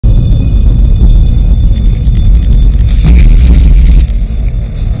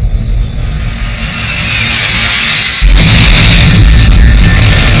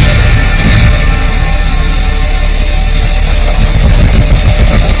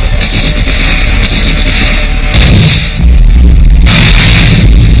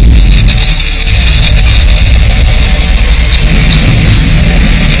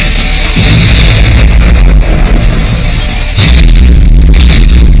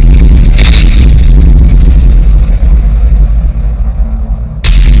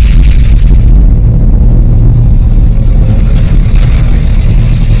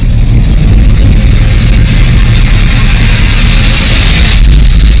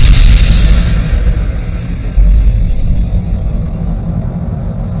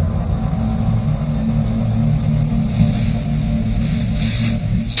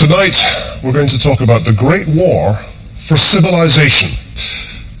Tonight, we're going to talk about the Great War for Civilization.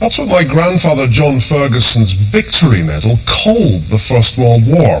 That's what my grandfather John Ferguson's Victory Medal called the First World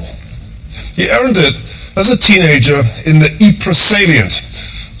War. He earned it as a teenager in the Ypres salient,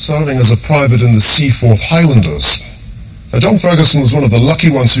 serving as a private in the Seaforth Highlanders. Now, John Ferguson was one of the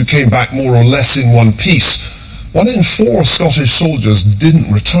lucky ones who came back more or less in one piece. 1 in 4 Scottish soldiers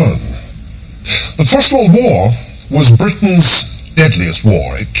didn't return. The First World War was Britain's deadliest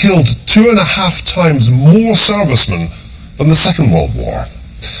war. It killed 2.5 times more servicemen than the Second World War.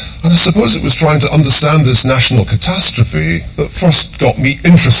 And I suppose it was trying to understand this national catastrophe that first got me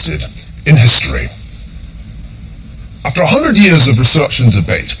interested in history. After 100 years of research and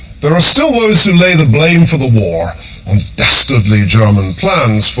debate, there are still those who lay the blame for the war on dastardly German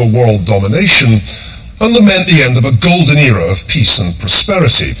plans for world domination and lament the end of a golden era of peace and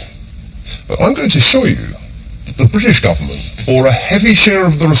prosperity. But I'm going to show you that the British government bore a heavy share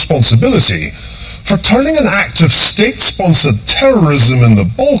of the responsibility for turning an act of state-sponsored terrorism in the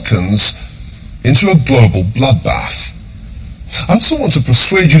Balkans into a global bloodbath. I also want to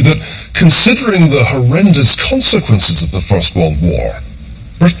persuade you that, considering the horrendous consequences of the First World War,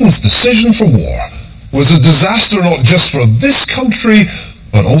 Britain's decision for war was a disaster not just for this country,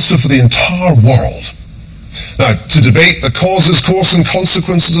 but also for the entire world. Now, to debate the causes, course, and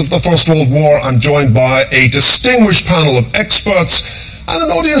consequences of the First World War, I'm joined by a distinguished panel of experts and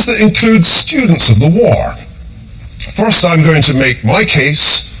an audience that includes students of the war. First, I'm going to make my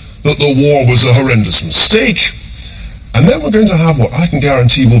case that the war was a horrendous mistake, and then we're going to have what I can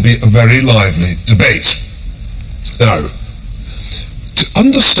guarantee will be a very lively debate. Now, to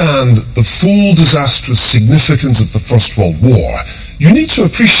understand the full disastrous significance of the First World War, you need to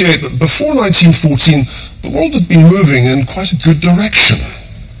appreciate that before 1914, the world had been moving in quite a good direction.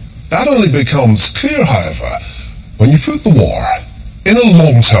 That only becomes clear, however, when you put the war in a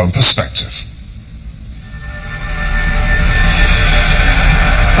long-term perspective.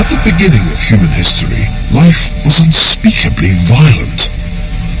 At the beginning of human history, life was unspeakably violent.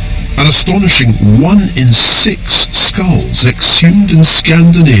 An astonishing 1 in 6 skulls exhumed in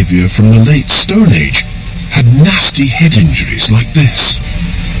Scandinavia from the late Stone Age had nasty head injuries like this.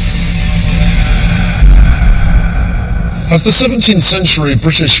 As the 17th century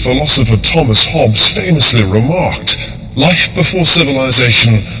British philosopher Thomas Hobbes famously remarked, life before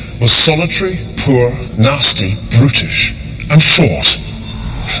civilization was solitary, poor, nasty, brutish, and short.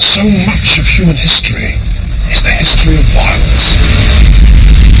 So much of human history is the history of violence.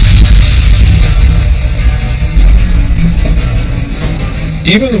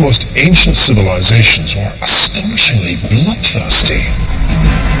 Even the most ancient civilizations were astonishingly bloodthirsty.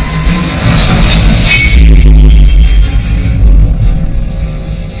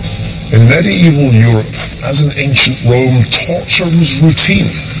 In medieval Europe, as in ancient Rome, torture was routine.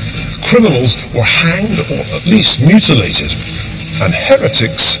 Criminals were hanged or at least mutilated, and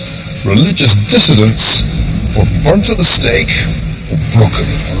heretics, religious dissidents, were burnt at the stake or broken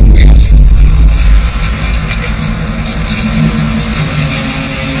on a wheel.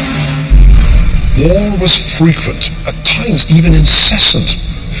 War was frequent, at times even incessant.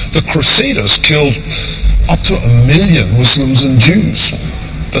 The Crusaders killed up to 1 million Muslims and Jews.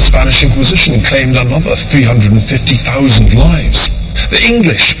 The Spanish Inquisition claimed another 350,000 lives. The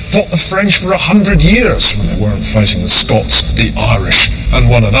English fought the French for 100 years when they weren't fighting the Scots, the Irish, and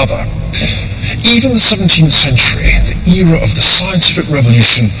one another. Even the 17th century, the era of the scientific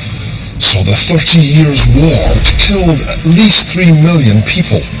revolution, saw the 30 Years' War, which killed at least 3 million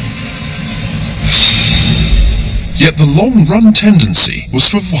people. Yet the long-run tendency was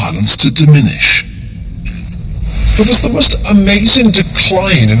for violence to diminish. There was the most amazing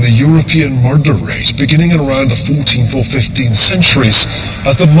decline in the European murder rate beginning around the 14th or 15th centuries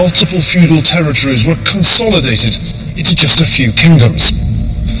as the multiple feudal territories were consolidated into just a few kingdoms.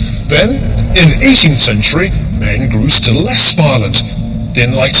 Then, in the 18th century, men grew still less violent, the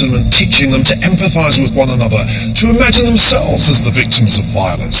Enlightenment teaching them to empathize with one another, to imagine themselves as the victims of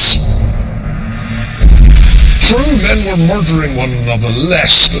violence. True, men were murdering one another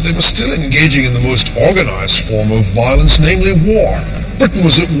less, but they were still engaging in the most organized form of violence, namely war. Britain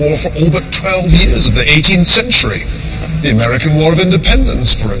was at war for all but 12 years of the 18th century. The American War of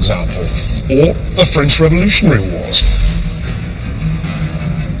Independence, for example, or the French Revolutionary Wars.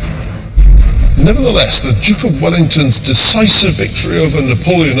 Nevertheless, the Duke of Wellington's decisive victory over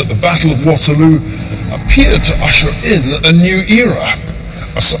Napoleon at the Battle of Waterloo appeared to usher in a new era.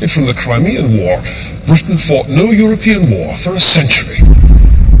 Aside from the Crimean War, Britain fought no European war for a century.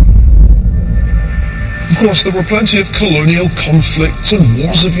 Of course, there were plenty of colonial conflicts and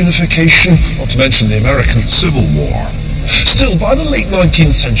wars of unification, not to mention the American Civil War. Still, by the late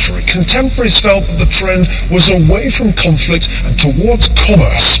 19th century, contemporaries felt that the trend was away from conflict and towards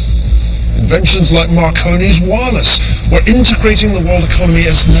commerce. Inventions like Marconi's wireless were integrating the world economy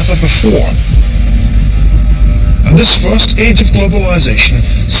as never before. And this first age of globalization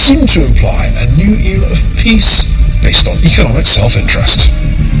seemed to imply a new era of peace based on economic self-interest.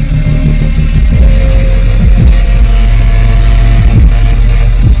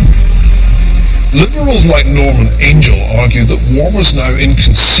 Liberals like Norman Angell argued that war was now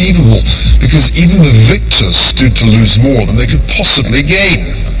inconceivable because even the victors stood to lose more than they could possibly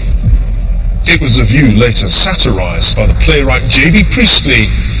gain. It was a view later satirized by the playwright J.B. Priestley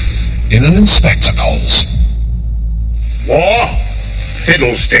in An Inspector Calls. War?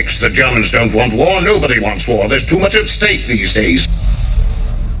 Fiddlesticks. The Germans don't want war. Nobody wants war. There's too much at stake these days.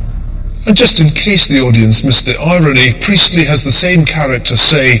 And just in case the audience missed the irony, Priestley has the same character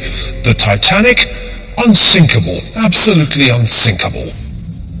say, the Titanic, unsinkable, absolutely unsinkable.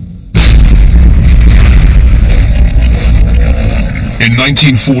 In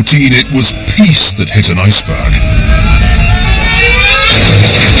 1914, it was peace that hit an iceberg.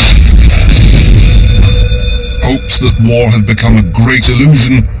 Hopes that war had become a great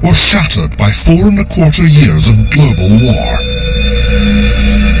illusion were shattered by 4¼ years of global war.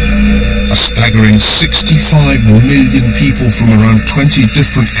 A staggering 65 million people from around 20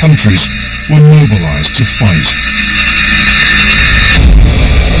 different countries were mobilized to fight.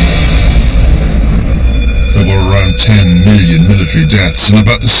 There were around 10 million military deaths and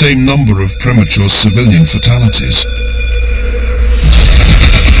about the same number of premature civilian fatalities.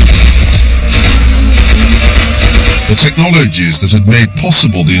 The technologies that had made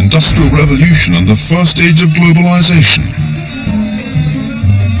possible the Industrial Revolution and the first age of globalization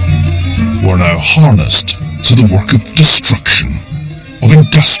were now harnessed to the work of destruction, of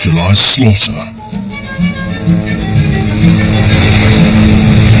industrialized slaughter.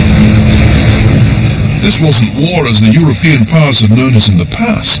 This wasn't war as the European powers had known it in the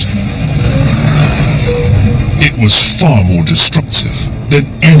past. It was far more destructive than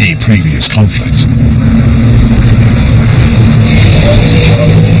any previous conflict.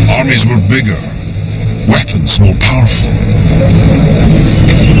 Armies were bigger, weapons more powerful.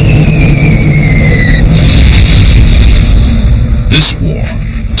 This war,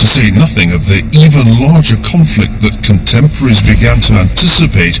 to say nothing of the even larger conflict that contemporaries began to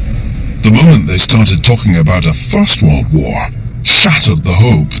anticipate the moment they started talking about a First World War, shattered the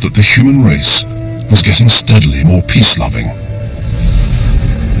hope that the human race was getting steadily more peace-loving.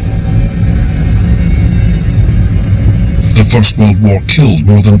 The First World War killed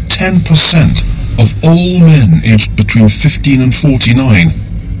more than 10% of all men aged between 15 and 49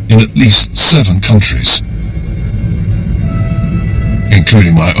 in at least 7 countries,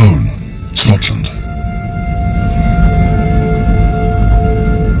 including my own, Scotland.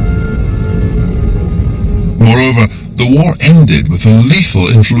 Moreover, the war ended with a lethal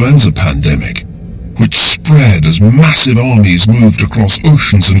influenza pandemic, which spread as massive armies moved across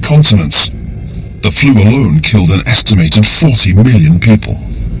oceans and continents. The flu alone killed an estimated 40 million people.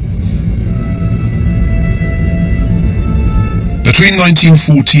 Between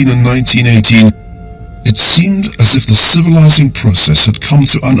 1914 and 1918, it seemed as if the civilizing process had come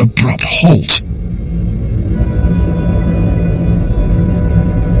to an abrupt halt.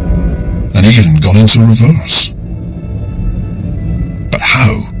 And even gone into reverse. But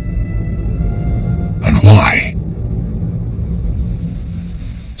how? And why?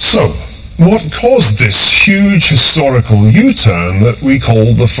 So, what caused this huge historical U-turn that we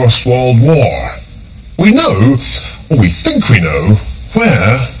call the First World War? We know, or we think we know,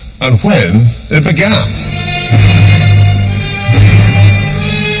 where and when it began.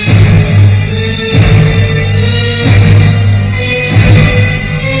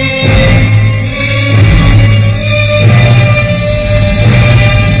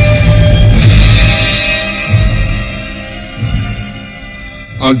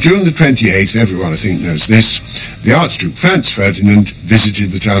 On June the 28th, everyone I think knows this, the Archduke Franz Ferdinand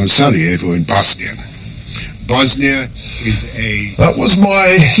visited the town of Sarajevo in Bosnia. Bosnia is a... That was my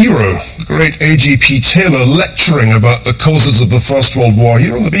hero, the great A.G.P. Taylor, lecturing about the causes of the First World War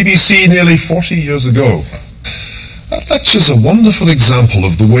here on the BBC nearly 40 years ago. That lecture's a wonderful example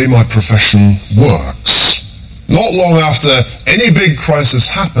of the way my profession works. Not long after any big crisis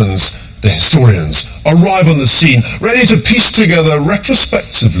happens, the historians arrive on the scene, ready to piece together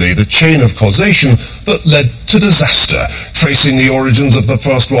retrospectively the chain of causation that led to disaster, tracing the origins of the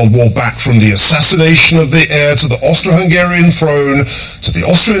First World War back from the assassination of the heir to the Austro-Hungarian throne, to the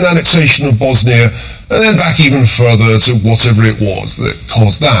Austrian annexation of Bosnia, and then back even further to whatever it was that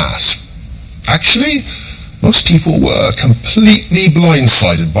caused that. Actually, Most people were completely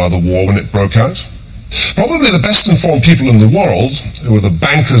blindsided by the war when it broke out. Probably the best informed people in the world, who were the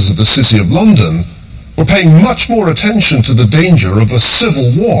bankers of the City of London, were paying much more attention to the danger of a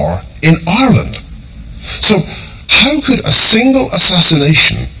civil war in Ireland. So how could a single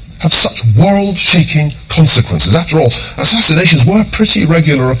assassination have such world-shaking consequences? After all, assassinations were pretty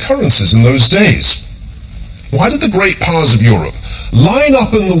regular occurrences in those days. Why did the great powers of Europe line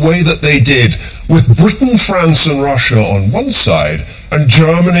up in the way that they did, with Britain, France and Russia on one side and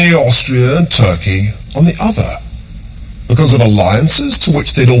Germany, Austria and Turkey on the other? Because of alliances to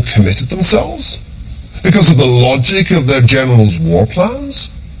which they'd all committed themselves? Because of the logic of their generals' war plans?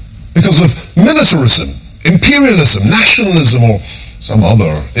 Because of militarism, imperialism, nationalism, or some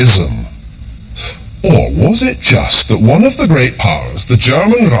other ism? Or was it just that one of the great powers, the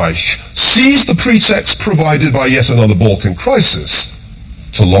German Reich, seized the pretext provided by yet another Balkan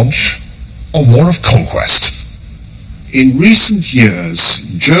crisis to launch a war of conquest? In recent years,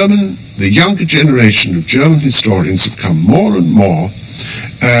 the younger generation of German historians have come more and more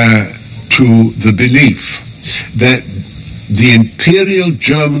to the belief that the Imperial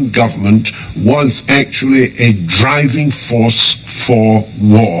German government was actually a driving force for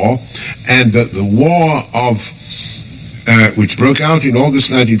war, and that the war which broke out in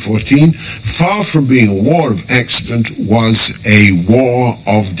August 1914, far from being a war of accident, was a war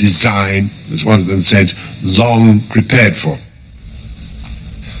of design, as one of them said, long prepared for.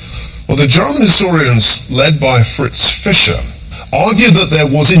 Well, the German historians, led by Fritz Fischer, argued that there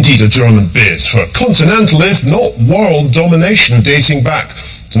was indeed a German bid for continental, if not world, domination dating back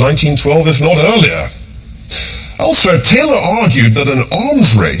to 1912, if not earlier. Elsewhere, Taylor argued that an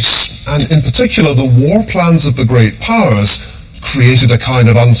arms race, and in particular the war plans of the great powers, created a kind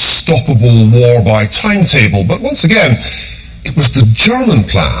of unstoppable war by timetable. But once again, it was the German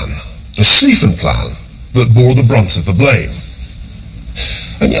plan, the Schlieffen Plan, that bore the brunt of the blame.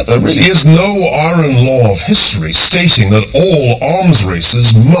 And yet there really is no iron law of history stating that all arms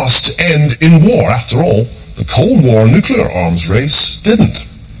races must end in war. After all, the Cold War nuclear arms race didn't.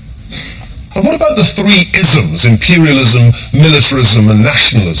 And what about the three isms, imperialism, militarism and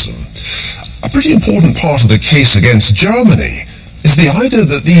nationalism? A pretty important part of the case against Germany is the idea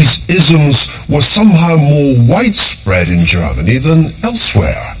that these isms were somehow more widespread in Germany than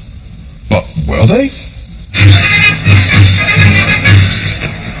elsewhere. But were they?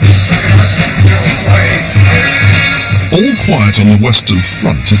 All Quiet on the Western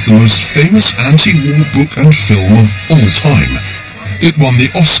Front is the most famous anti-war book and film of all time. It won the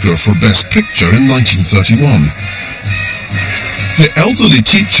Oscar for Best Picture in 1931. The elderly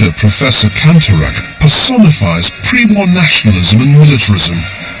teacher, Professor Kantorek, personifies pre-war nationalism and militarism.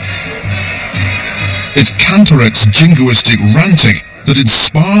 It's Kantorek's jingoistic ranting that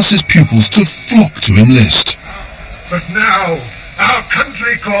inspires his pupils to flock to enlist. But now, our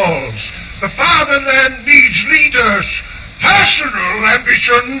country calls. The fatherland needs leaders. Personal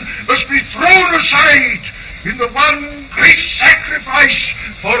ambition must be thrown aside in the one great sacrifice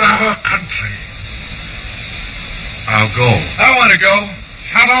for our country. I'll go. I want to go.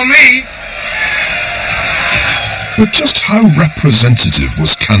 Count on me. But just how representative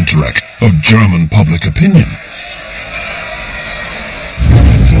was Kantorek of German public opinion?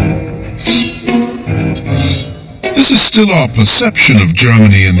 This is still our perception of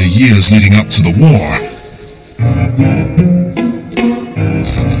Germany in the years leading up to the war.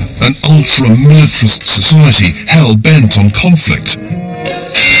 An ultra-militarist society hell-bent on conflict.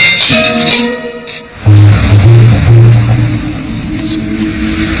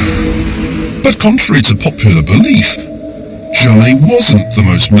 But contrary to popular belief, Germany wasn't the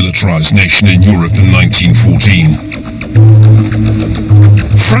most militarized nation in Europe in 1914.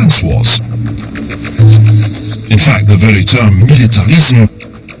 France was. In fact, the very term militarisme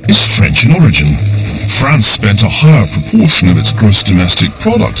is French in origin. France spent a higher proportion of its gross domestic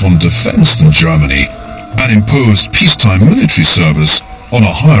product on defense than Germany, and imposed peacetime military service on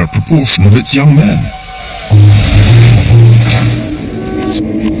a higher proportion of its young men.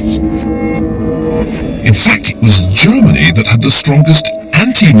 In fact, it was Germany that had the strongest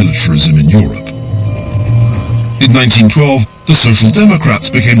anti-militarism in Europe. In 1912, the Social Democrats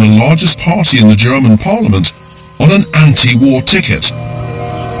became the largest party in the German parliament on an anti-war ticket.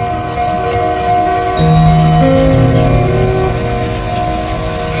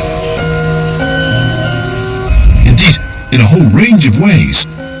 Indeed, in a whole range of ways,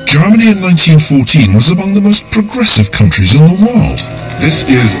 Germany in 1914 was among the most progressive countries in the world. This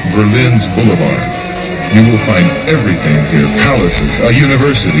is Berlin's Boulevard. You will find everything here: palaces, a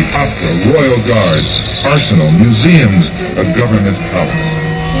university, opera, royal guards, arsenal, museums, a government palace.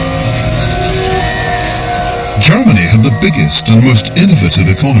 Germany had the biggest and most innovative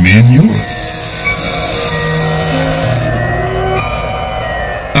economy in Europe.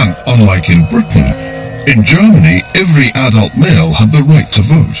 And unlike in Britain, in Germany, every adult male had the right to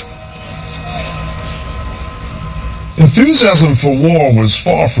vote. Enthusiasm for war was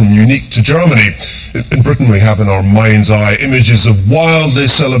far from unique to Germany. In Britain we have in our mind's eye images of wildly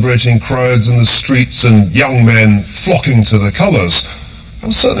celebrating crowds in the streets and young men flocking to the colours. That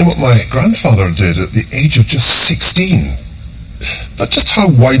was certainly what my grandfather did at the age of just 16. But just how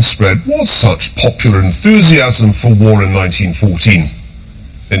widespread was such popular enthusiasm for war in 1914?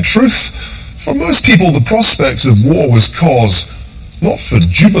 In truth, for most people the prospect of war was cause not for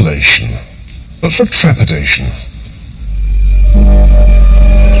jubilation, but for trepidation.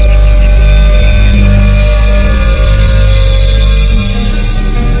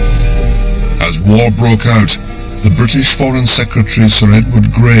 As war broke out, the British Foreign Secretary Sir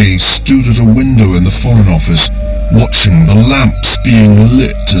Edward Grey stood at a window in the Foreign Office, watching the lamps being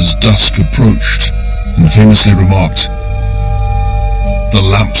lit as dusk approached, and famously remarked, "The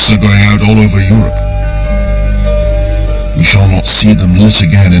lamps are going out all over Europe. We shall not see them lit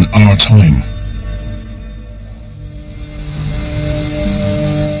again in our time."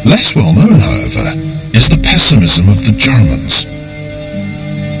 Less well known, however, is the pessimism of the Germans.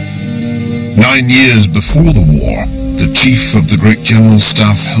 9 years before the war, the chief of the Great General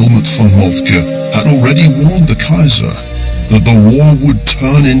Staff, Helmut von Moltke, had already warned the Kaiser that the war would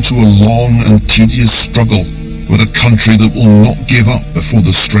turn into a long and tedious struggle with a country that will not give up before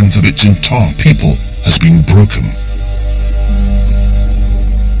the strength of its entire people has been broken.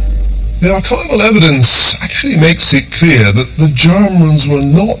 The archival evidence actually makes it clear that the Germans were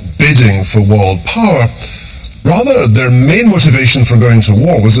not bidding for world power. Rather, their main motivation for going to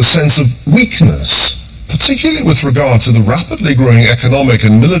war was a sense of weakness, particularly with regard to the rapidly growing economic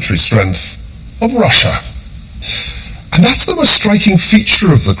and military strength of Russia. And that's the most striking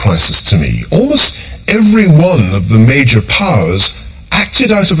feature of the crisis to me. Almost every one of the major powers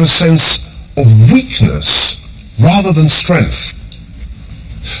acted out of a sense of weakness rather than strength.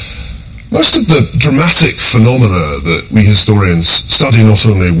 Most of the dramatic phenomena that we historians study, not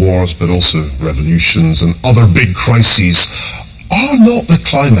only wars but also revolutions and other big crises, are not the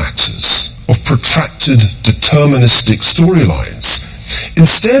climaxes of protracted deterministic storylines.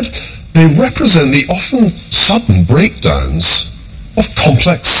 Instead, they represent the often sudden breakdowns of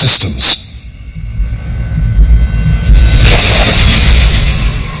complex systems.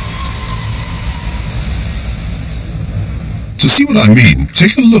 To see what I mean,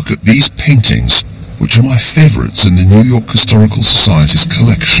 take a look at these paintings, which are my favourites in the New York Historical Society's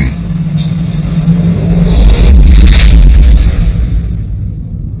collection.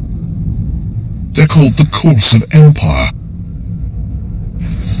 They're called The Course of Empire,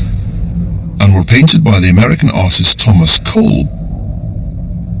 and were painted by the American artist Thomas Cole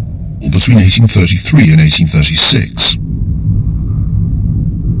between 1833 and 1836.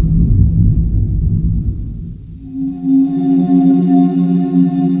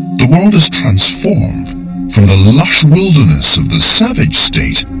 The world is transformed from the lush wilderness of the savage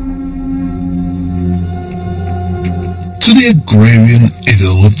state to the agrarian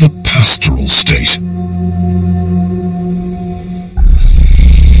idyll of the pastoral state.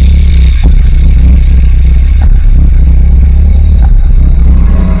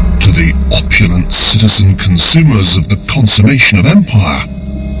 To the opulent citizen consumers of the consummation of empire.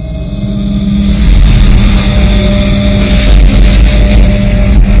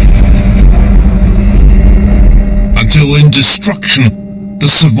 Until in destruction, the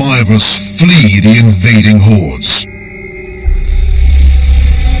survivors flee the invading hordes.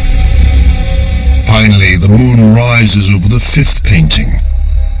 Finally, the moon rises over the fifth painting.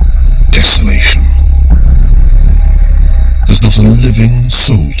 Desolation. There's not a living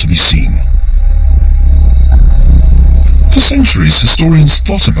soul to be seen. For centuries, historians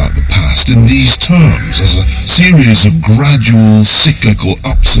thought about the past in these terms, as a series of gradual, cyclical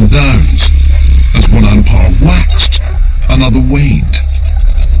ups and downs. As one empire waxed, another waned.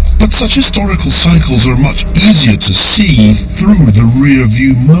 But such historical cycles are much easier to see through the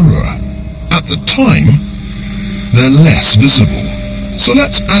rear-view mirror. At the time, they're less visible. So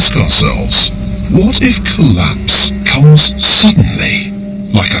let's ask ourselves, what if collapse comes suddenly,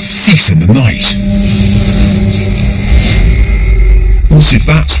 like a thief in the night? What if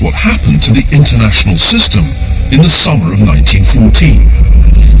that's what happened to the international system in the summer of 1914?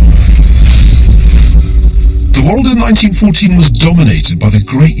 The world in 1914 was dominated by the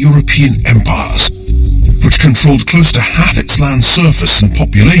great European empires, which controlled close to half its land surface and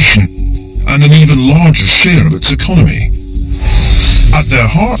population, and an even larger share of its economy. At their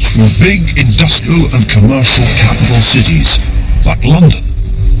hearts were big industrial and commercial capital cities like London,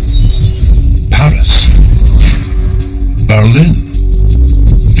 Paris, Berlin,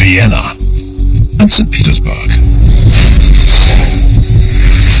 Vienna, and St. Petersburg.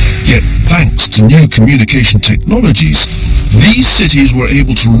 Yet, thanks to new communication technologies, these cities were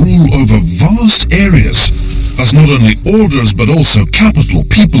able to rule over vast areas, as not only orders but also capital,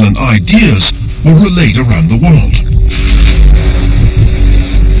 people and ideas were relayed around the world.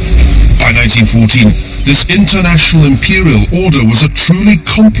 By 1914, this international imperial order was a truly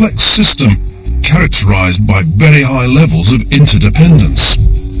complex system, characterized by very high levels of interdependence.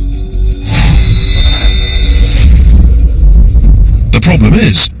 The problem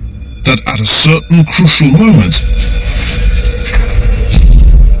is that at a certain crucial moment,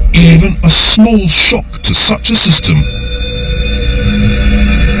 even a small shock to such a system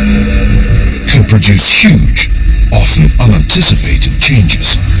can produce huge, often unanticipated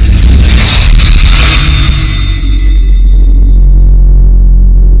changes.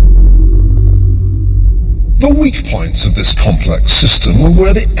 The weak points of this complex system were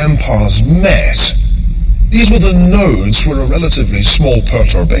where the empires met. These were the nodes where a relatively small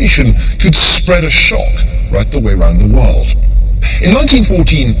perturbation could spread a shock right the way around the world. In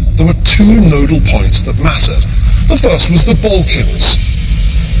 1914, there were two nodal points that mattered. The first was the Balkans,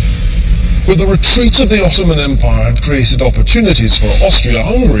 where the retreat of the Ottoman Empire had created opportunities for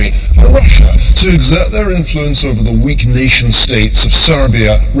Austria-Hungary and Russia to exert their influence over the weak nation-states of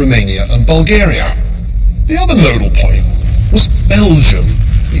Serbia, Romania and Bulgaria. The other nodal point was Belgium,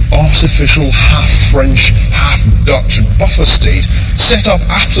 the artificial half-French, half-Dutch buffer state set up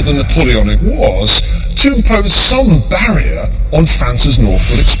after the Napoleonic Wars to impose some barrier on France's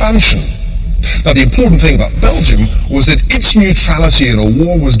northward expansion. Now, the important thing about Belgium was that its neutrality in a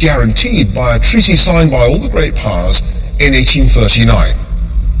war was guaranteed by a treaty signed by all the great powers in 1839.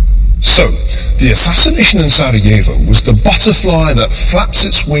 So, the assassination in Sarajevo was the butterfly that flaps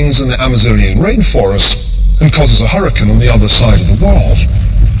its wings in the Amazonian rainforest and causes a hurricane on the other side of the world.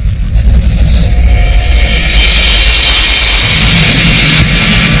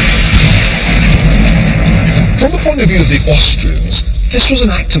 From the point of view of the Austrians, this was an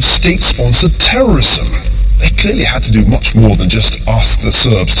act of state-sponsored terrorism. They clearly had to do much more than just ask the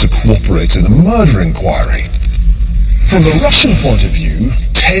Serbs to cooperate in a murder inquiry. From the Russian point of view,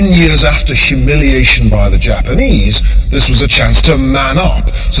 10 years after humiliation by the Japanese, this was a chance to man up,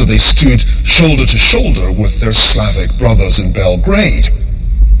 so they stood shoulder to shoulder with their Slavic brothers in Belgrade.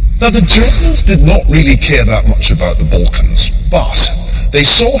 Now, the Germans did not really care that much about the Balkans, but they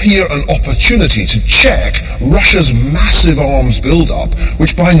saw here an opportunity to check Russia's massive arms build-up,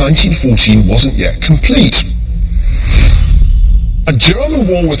 which by 1914 wasn't yet complete. A German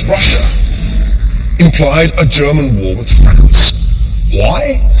war with Russia implied a German war with France.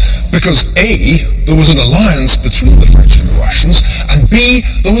 Why? Because A, there was an alliance between the French and the Russians, and B,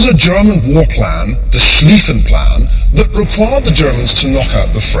 there was a German war plan, the Schlieffen Plan, that required the Germans to knock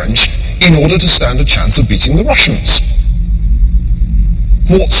out the French in order to stand a chance of beating the Russians.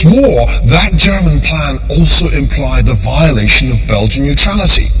 What's more, that German plan also implied the violation of Belgian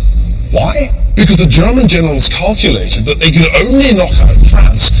neutrality. Why? Because the German generals calculated that they could only knock out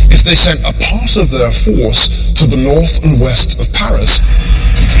France if they sent a part of their force to the north and west of Paris,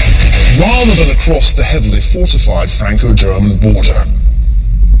 rather than across the heavily fortified Franco-German border.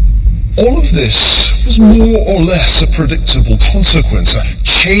 All of this was more or less a predictable consequence, a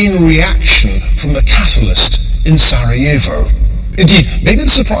chain reaction from the catalyst in Sarajevo. Indeed, maybe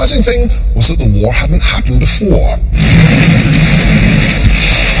the surprising thing was that the war hadn't happened before.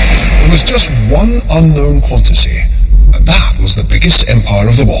 There was just one unknown quantity, and that was the biggest empire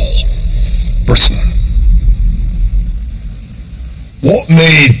of them all, Britain. What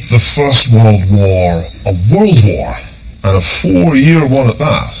made the First World War a world war, and a 4-year one at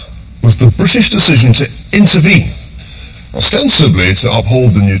that, was the British decision to intervene, ostensibly to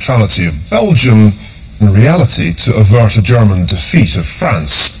uphold the neutrality of Belgium, in reality to avert a German defeat of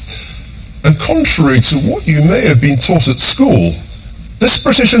France. And contrary to what you may have been taught at school, this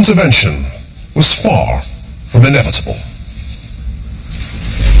British intervention was far from inevitable.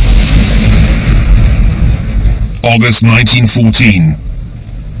 August 1914.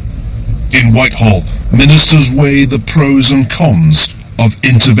 In Whitehall, ministers weigh the pros and cons of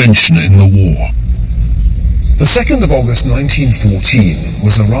intervention in the war. The 2nd of August 1914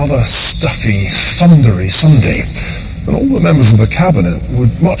 was a rather stuffy, thundery Sunday, and all the members of the cabinet would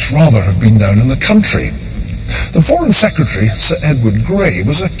much rather have been down in the country. The Foreign Secretary, Sir Edward Grey,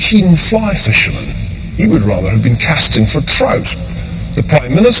 was a keen fly fisherman. He would rather have been casting for trout. The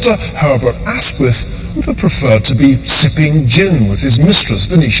Prime Minister, Herbert Asquith, would have preferred to be sipping gin with his mistress,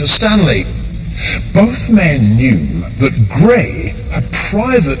 Venetia Stanley. Both men knew that Grey had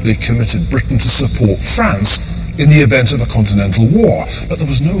privately committed Britain to support France in the event of a continental war, but there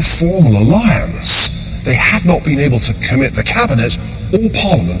was no formal alliance. They had not been able to commit the cabinet or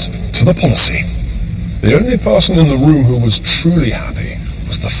Parliament to the policy. The only person in the room who was truly happy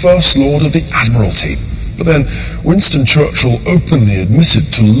was the First Lord of the Admiralty. But then Winston Churchill openly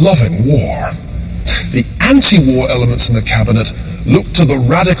admitted to loving war. The anti-war elements in the cabinet looked to the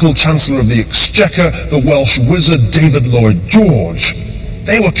radical Chancellor of the Exchequer, the Welsh wizard David Lloyd George.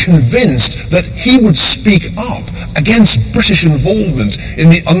 They were convinced that he would speak up against British involvement in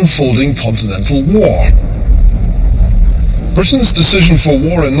the unfolding continental war. Britain's decision for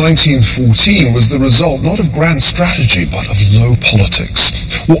war in 1914 was the result not of grand strategy, but of low politics.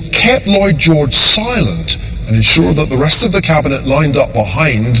 What kept Lloyd George silent and ensured that the rest of the cabinet lined up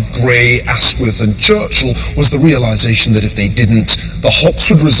behind Grey, Asquith and Churchill was the realization that if they didn't, the Hawks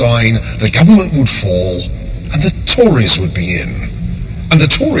would resign, the government would fall, and the Tories would be in. And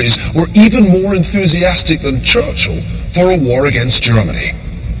the Tories were even more enthusiastic than Churchill for a war against Germany.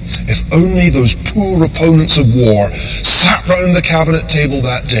 If only those poor opponents of war sat round the cabinet table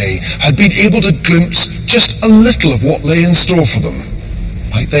that day had been able to glimpse just a little of what lay in store for them,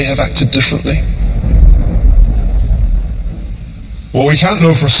 might they have acted differently? Well, we can't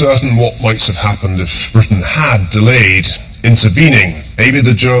know for certain what might have happened if Britain had delayed intervening. Maybe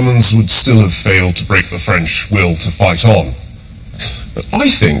the Germans would still have failed to break the French will to fight on. But I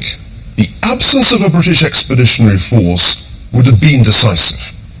think the absence of a British expeditionary force would have been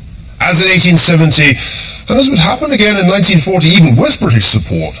decisive. As in 1870, and as would happen again in 1940, even with British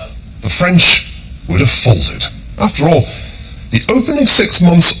support, the French would have folded. After all, the opening 6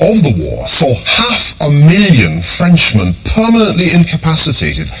 months of the war saw 500,000 Frenchmen permanently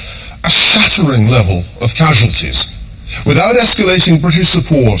incapacitated, a shattering level of casualties. Without escalating British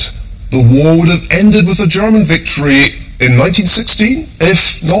support, the war would have ended with a German victory in 1916,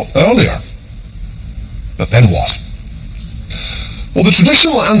 if not earlier. But then what? Well, the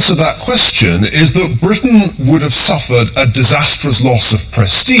traditional answer to that question is that Britain would have suffered a disastrous loss of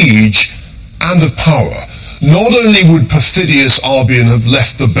prestige and of power. Not only would perfidious Albion have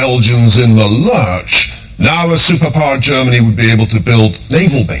left the Belgians in the lurch, now a superpower Germany would be able to build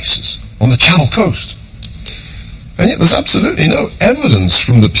naval bases on the Channel coast. And yet there's absolutely no evidence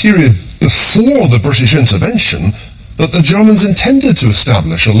from the period before the British intervention that the Germans intended to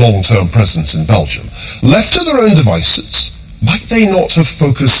establish a long-term presence in Belgium. Left to their own devices, might they not have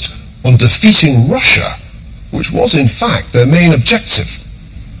focused on defeating Russia, which was in fact their main objective?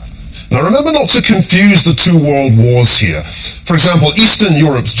 Now remember not to confuse the two world wars here. For example, Eastern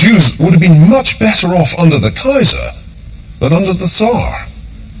Europe's Jews would have been much better off under the Kaiser than under the Tsar.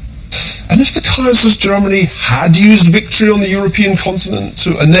 And if the Kaiser's Germany had used victory on the European continent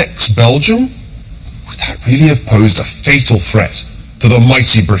to annex Belgium, would that really have posed a fatal threat to the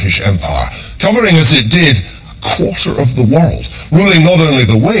mighty British Empire, covering as it did quarter of the world, ruling not only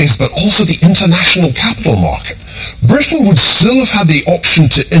the waves but also the international capital market? Britain would still have had the option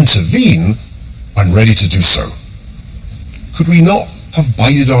to intervene when ready to do so. Could we not have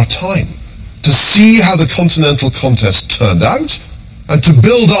bided our time to see how the continental contest turned out and to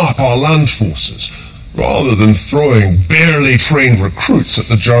build up our land forces rather than throwing barely trained recruits at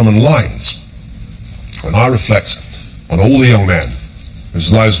the German lines? When I reflect on all the young men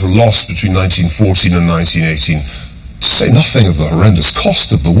whose lives were lost between 1914 and 1918, to say nothing of the horrendous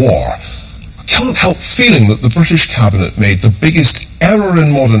cost of the war, I can't help feeling that the British cabinet made the biggest error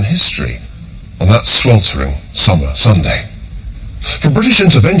in modern history on that sweltering summer Sunday. For British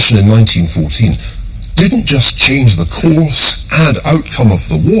intervention in 1914 didn't just change the course and outcome of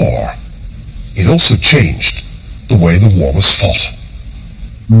the war, it also changed the way the war was fought.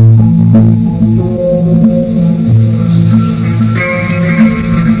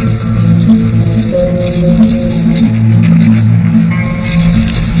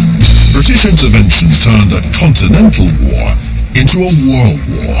 British intervention turned a continental war into a world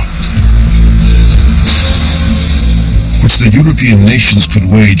war, which the European nations could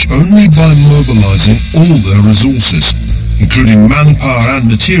wage only by mobilizing all their resources, including manpower and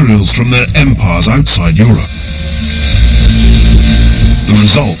materials from their empires outside Europe. The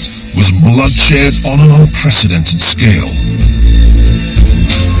result was bloodshed on an unprecedented scale.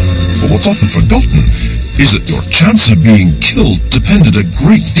 But what's often forgotten is that your chance of being killed depended a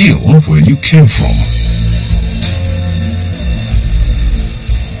great deal on where you came from.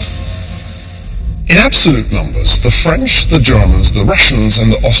 In absolute numbers, the French, the Germans, the Russians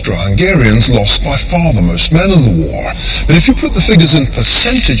and the Austro-Hungarians lost by far the most men in the war. But if you put the figures in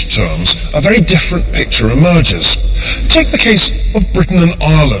percentage terms, a very different picture emerges. Take the case of Britain and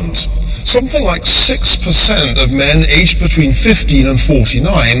Ireland. Something like 6% of men aged between 15 and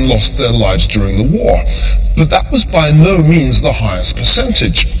 49 lost their lives during the war. But that was by no means the highest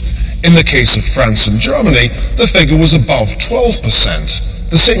percentage. In the case of France and Germany, the figure was above 12%.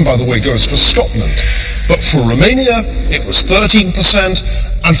 The same, by the way, goes for Scotland. But for Romania, it was 13%,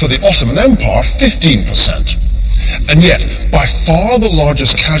 and for the Ottoman Empire, 15%. And yet, by far the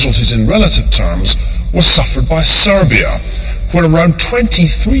largest casualties in relative terms were suffered by Serbia, where around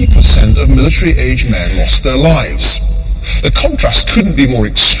 23% of military-age men lost their lives. The contrast couldn't be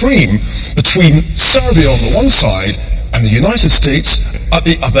more extreme between Serbia on the one side and the United States at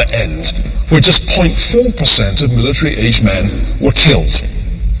the other end, where just 0.4% of military-aged men were killed.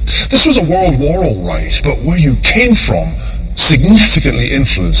 This was a world war, all right, but where you came from significantly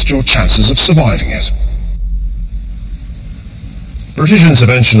influenced your chances of surviving it. British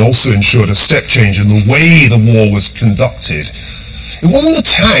intervention also ensured a step change in the way the war was conducted. It wasn't the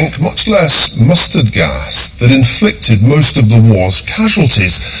tank, much less mustard gas, that inflicted most of the war's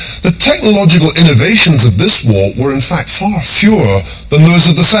casualties. The technological innovations of this war were in fact far fewer than those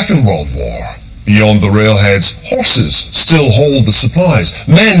of the Second World War. Beyond the railheads, horses still hauled the supplies.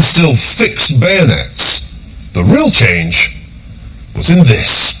 Men still fixed bayonets. The real change was in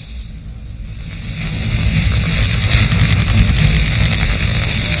this.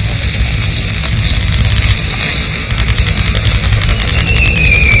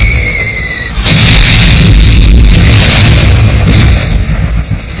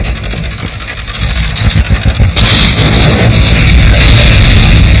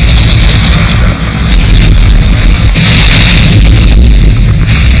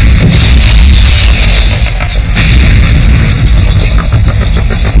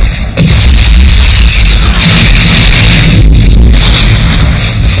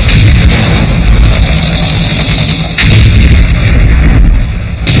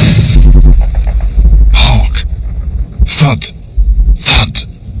 Thud, thud,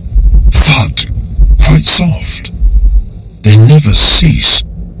 thud, quite soft. They never cease.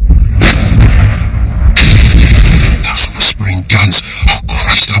 Those whispering guns. Oh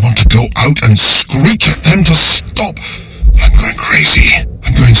Christ, I want to go out and screech at them to stop. I'm going crazy.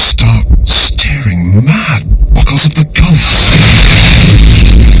 I'm going to start staring mad because of the guns.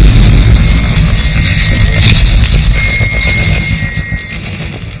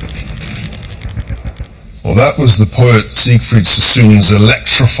 Well, that was the poet Siegfried Sassoon's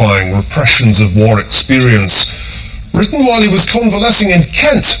electrifying repressions of war experience, written while he was convalescing in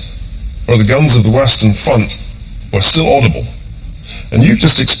Kent, where the guns of the Western Front were still audible. And you've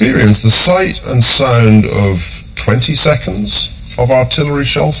just experienced the sight and sound of 20 seconds of artillery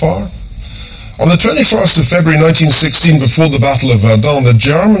shell fire. On the 21st of February 1916, before the Battle of Verdun, the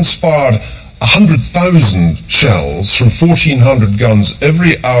Germans fired 100,000 shells from 1,400 guns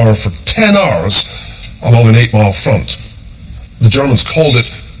every hour for 10 hours along an 8-mile front. The Germans called it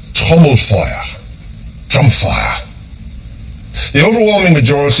Trommelfeuer, drum fire. The overwhelming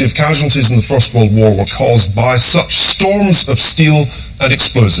majority of casualties in the First World War were caused by such storms of steel and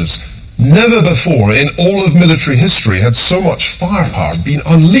explosives. Never before in all of military history had so much firepower been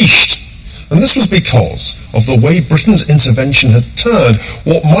unleashed. And this was because of the way Britain's intervention had turned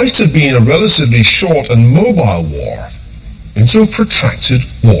what might have been a relatively short and mobile war into a protracted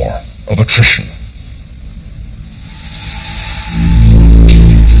war of attrition.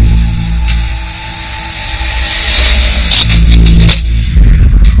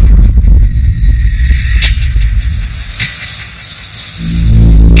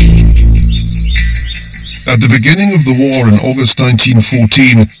 At the beginning of the war in August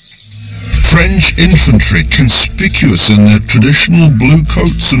 1914, French infantry, conspicuous in their traditional blue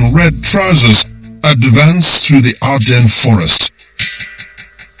coats and red trousers, advanced through the Ardennes forest.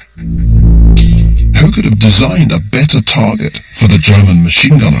 Who could have designed a better target for the German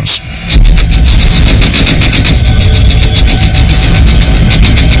machine gunners?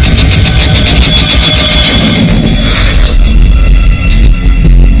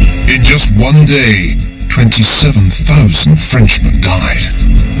 In just one day, 27,000 Frenchmen died.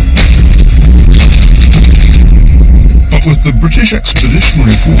 But with the British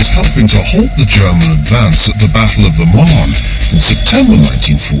Expeditionary Force helping to halt the German advance at the Battle of the Marne in September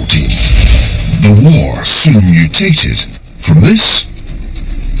 1914, the war soon mutated from this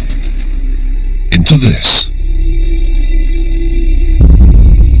into this.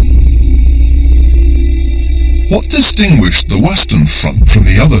 What distinguished the Western Front from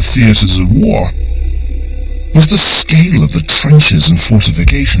the other theatres of war was the scale of the trenches and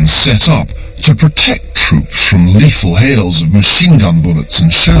fortifications set up to protect troops from lethal hails of machine gun bullets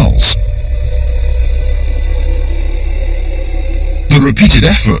and shells. The repeated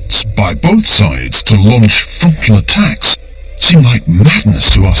efforts by both sides to launch frontal attacks seem like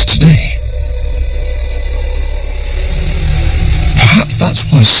madness to us today. Perhaps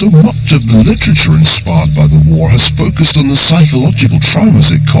that's why so much of the literature inspired by the war has focused on the psychological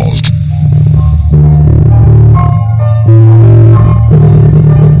traumas it caused.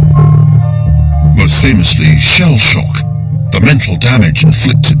 Most famously, shell shock, the mental damage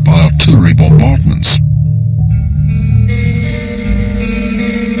inflicted by artillery bombardments.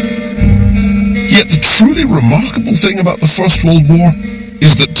 Yet the truly remarkable thing about the First World War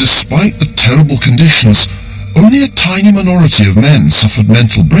is that despite the terrible conditions, only a tiny minority of men suffered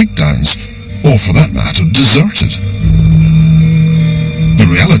mental breakdowns, or for that matter, deserted. The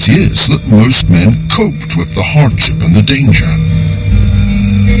reality is that most men coped with the hardship and the danger.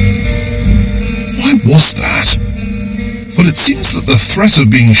 Why was that? Well, it seems that the threat of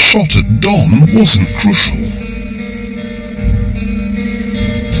being shot at dawn wasn't crucial.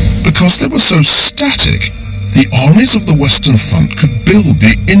 Because they were so static, the armies of the Western Front could build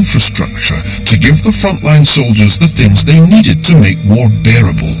the infrastructure to give the frontline soldiers the things they needed to make war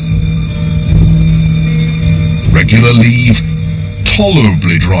bearable. Regular leave,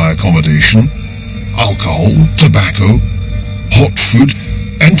 tolerably dry accommodation, alcohol, tobacco, hot food,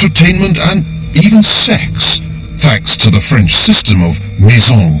 entertainment, and even sex, thanks to the French system of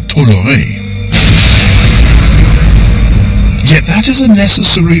maison tolérée. Yet that is a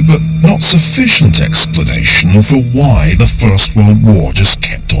necessary but not sufficient explanation for why the First World War just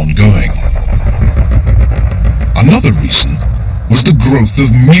kept on going. Another reason was the growth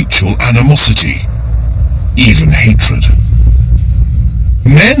of mutual animosity, even hatred.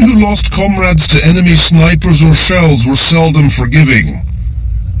 Men who lost comrades to enemy snipers or shells were seldom forgiving.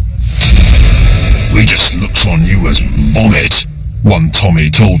 "We just looks on you as vomit," one Tommy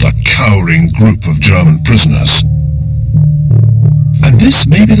told a cowering group of German prisoners. And this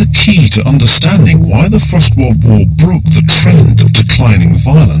may be the key to understanding why the First World War broke the trend of declining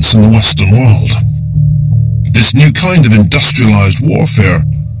violence in the Western world. This new kind of industrialized warfare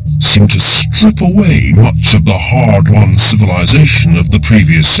seemed to strip away much of the hard-won civilization of the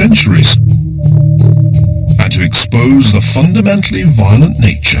previous centuries, and to expose the fundamentally violent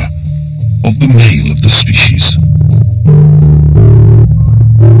nature of the male of the species.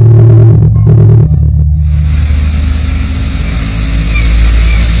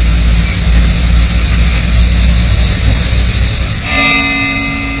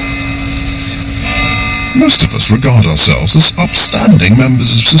 Most of us regard ourselves as upstanding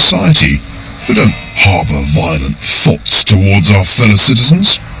members of society who don't harbour violent thoughts towards our fellow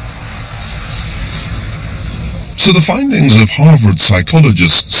citizens. So the findings of Harvard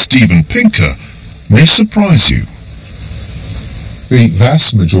psychologist Steven Pinker may surprise you. The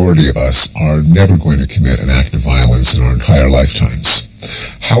vast majority of us are never going to commit an act of violence in our entire lifetimes.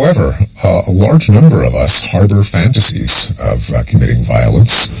 However, a large number of us harbor fantasies of committing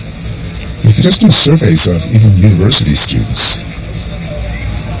violence. If you just do surveys of even university students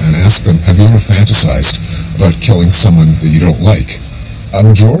and ask them, have you ever fantasized about killing someone that you don't like? A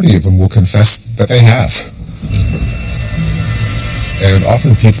majority of them will confess that they have. And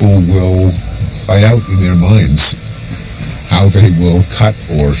often people will lay out in their minds how they will cut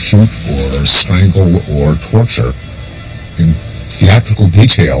or shoot or strangle or torture in theatrical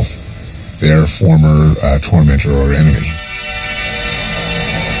detail their former tormentor or enemy.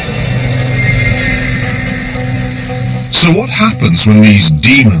 So what happens when these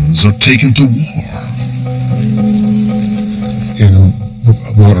demons are taken to war? In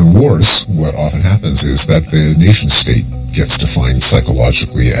modern wars, what often happens is that the nation-state gets defined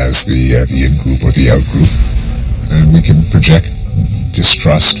psychologically as the in-group or the out-group, and we can project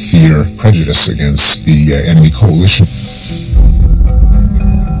distrust, fear, prejudice against the enemy coalition.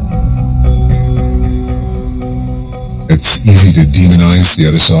 It's easy to demonize the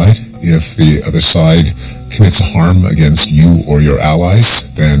other side. If the other side commits harm against you or your allies,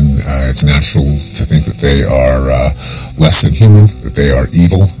 then it's natural to think that they are less than human, that they are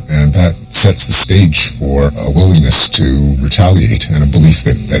evil, and that sets the stage for a willingness to retaliate and a belief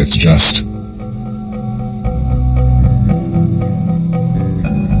that it's just.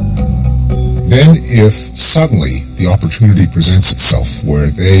 Then if suddenly the opportunity presents itself where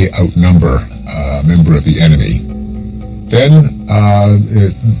they outnumber a member of the enemy, then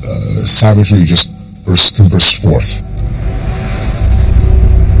savagery just can burst forth.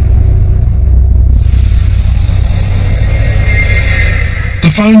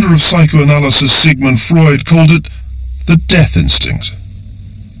 The founder of psychoanalysis Sigmund Freud called it the death instinct.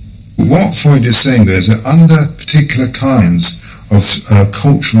 What Freud is saying there is that under particular kinds of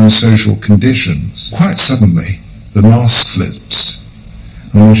cultural and social conditions, quite suddenly the mask slips,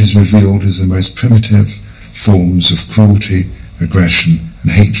 and what is revealed is the most primitive forms of cruelty, aggression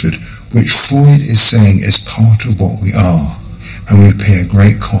and hatred, which Freud is saying is part of what we are, and we pay a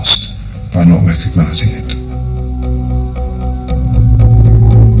great cost by not recognizing it.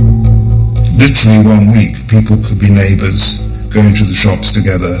 Literally 1 week, people could be neighbors, going to the shops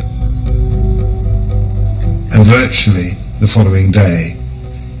together, and virtually the following day,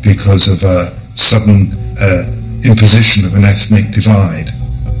 because of a sudden imposition of an ethnic divide,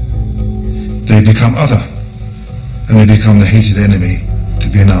 they become other, and they become the hated enemy to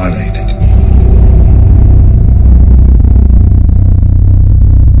be annihilated.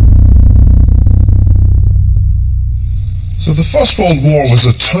 So the First World War was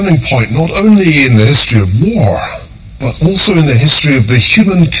a turning point not only in the history of war, but also in the history of the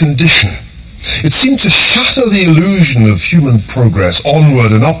human condition. It seemed to shatter the illusion of human progress onward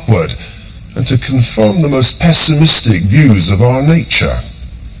and upward, and to confirm the most pessimistic views of our nature.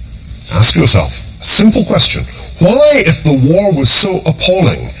 Ask yourself a simple question. Why, if the war was so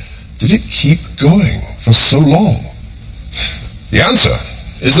appalling, did it keep going for so long? The answer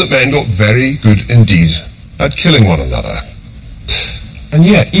is that men got very good indeed at killing one another. And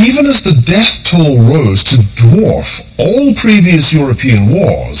yet, even as the death toll rose to dwarf all previous European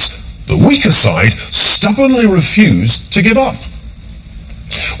wars, the weaker side stubbornly refused to give up.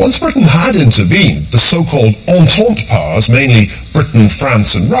 Once Britain had intervened, the so-called Entente powers, mainly Britain,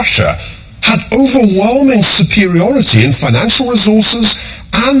 France and Russia, had overwhelming superiority in financial resources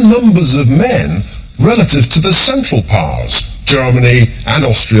and numbers of men relative to the Central Powers, Germany and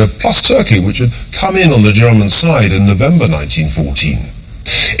Austria, plus Turkey, which had come in on the German side in November 1914.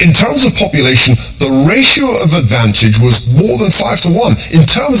 In terms of population, the ratio of advantage was more than 5-1. In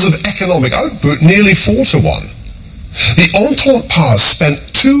terms of economic output, nearly 4-1. The Entente powers spent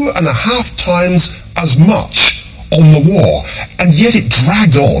 2.5 times as much on the war, and yet it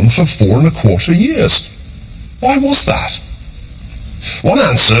dragged on for 4.25 years. Why was that? One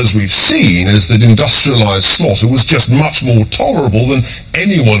answer, as we've seen, is that industrialized slaughter was just much more tolerable than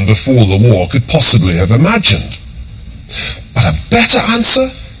anyone before the war could possibly have imagined. But a better answer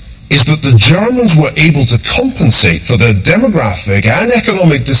is that the Germans were able to compensate for their demographic and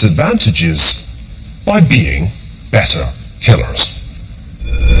economic disadvantages by being better killers.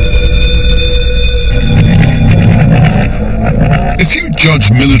 If you judge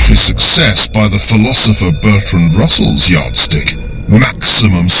military success by the philosopher Bertrand Russell's yardstick,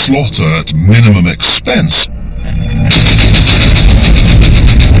 maximum slaughter at minimum expense,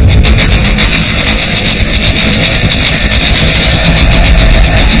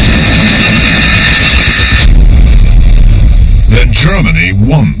 then Germany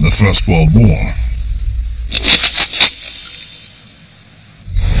won the First World War.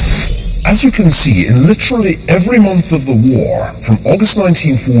 As you can see, in literally every month of the war, from August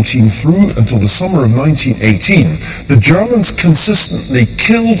 1914 through until the summer of 1918, the Germans consistently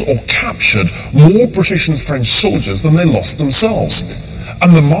killed or captured more British and French soldiers than they lost themselves.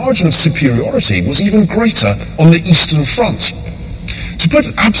 And the margin of superiority was even greater on the Eastern Front. To put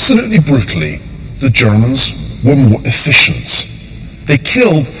it absolutely brutally, the Germans were more efficient. They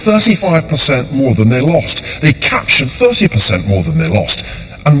killed 35% more than they lost. They captured 30% more than they lost.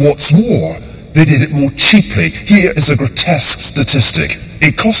 And what's more, they did it more cheaply. Here is a grotesque statistic.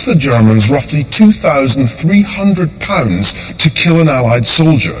 It cost the Germans roughly £2,300 to kill an Allied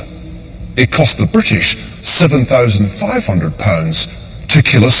soldier. It cost the British £7,500 to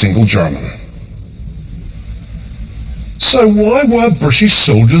kill a single German. So why were British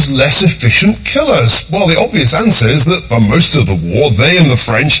soldiers less efficient killers? Well, the obvious answer is that for most of the war, they and the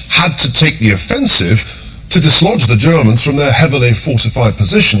French had to take the offensive to dislodge the Germans from their heavily fortified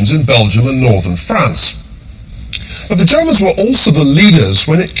positions in Belgium and northern France. But the Germans were also the leaders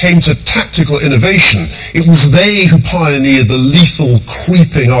when it came to tactical innovation. It was they who pioneered the lethal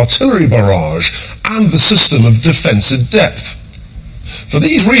creeping artillery barrage and the system of defensive depth. For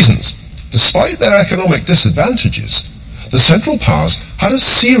these reasons, despite their economic disadvantages, the Central Powers had a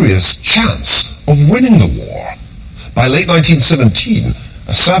serious chance of winning the war. By late 1917,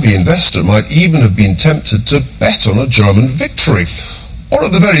 a savvy investor might even have been tempted to bet on a German victory, or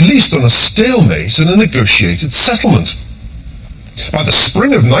at the very least on a stalemate and a negotiated settlement. By the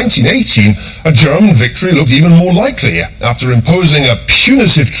spring of 1918, a German victory looked even more likely. After imposing a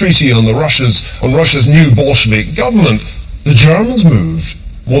punitive treaty on Russia's new Bolshevik government, the Germans moved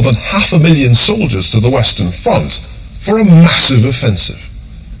more than 500,000 soldiers to the Western Front for a massive offensive.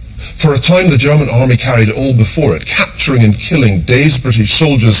 For a time, the German army carried it all before it, capturing and killing dazed British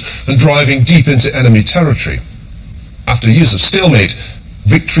soldiers and driving deep into enemy territory. After years of stalemate,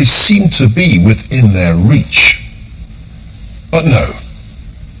 victory seemed to be within their reach. But no.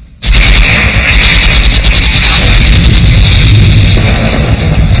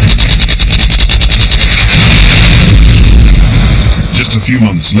 Just a few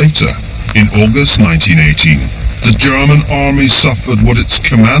months later, in August 1918, the German army suffered what its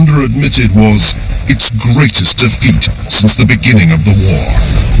commander admitted was its greatest defeat since the beginning of the war.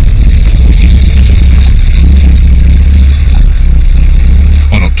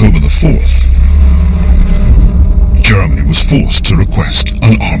 On October the 4th, Germany was forced to request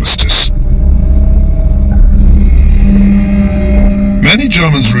an armistice. Many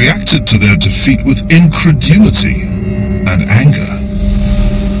Germans reacted to their defeat with incredulity and anger.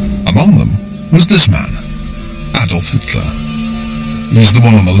 Among them was this man, Adolf Hitler. He's the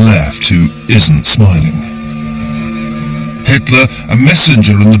one on the left who isn't smiling. Hitler, a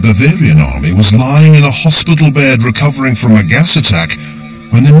messenger in the Bavarian army, was lying in a hospital bed recovering from a gas attack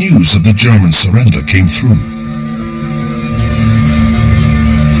when the news of the German surrender came through.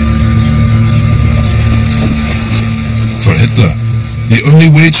 For Hitler, the only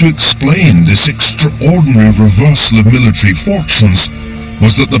way to explain this extraordinary reversal of military fortunes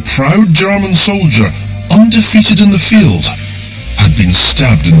was that the proud German soldier, undefeated in the field, had been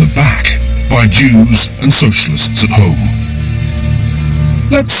stabbed in the back by Jews and socialists at home.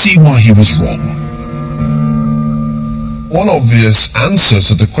 Let's see why he was wrong. One obvious answer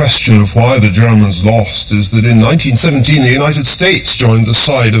to the question of why the Germans lost is that in 1917 the United States joined the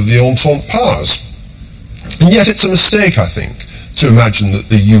side of the Entente powers. And yet it's a mistake, I think, to imagine that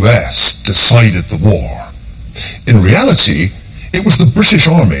the US decided the war. In reality, it was the British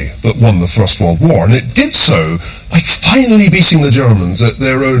Army that won the First World War, and it did so by finally beating the Germans at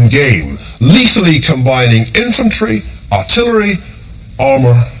their own game, lethally combining infantry, artillery,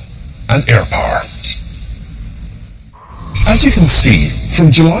 armour, and air power. As you can see,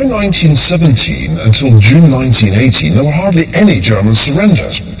 from July 1917 until June 1918, there were hardly any German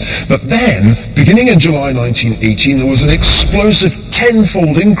surrenders. But then, beginning in July 1918, there was an explosive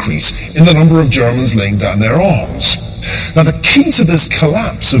tenfold increase in the number of Germans laying down their arms. Now, the key to this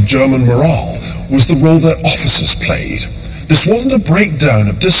collapse of German morale was the role their officers played. This wasn't a breakdown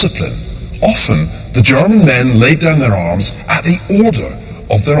of discipline. Often, the German men laid down their arms at the order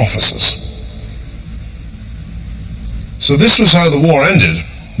of their officers. So this was how the war ended,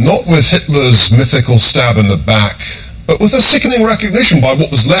 not with Hitler's mythical stab in the back, but with a sickening recognition by what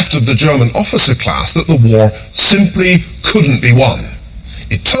was left of the German officer class that the war simply couldn't be won.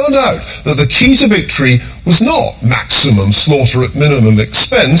 It turned out that the key to victory was not maximum slaughter at minimum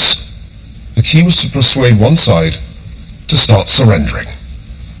expense. The key was to persuade one side to start surrendering.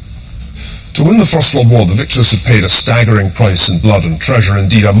 To win the First World War, the victors had paid a staggering price in blood and treasure,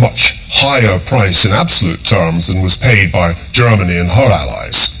 indeed a much higher price in absolute terms than was paid by Germany and her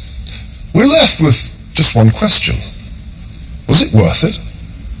allies. We're left with just one question. Was it worth it?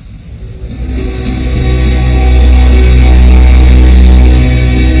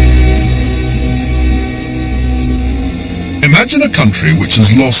 Imagine a country which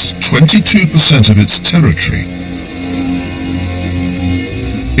has lost 22% of its territory,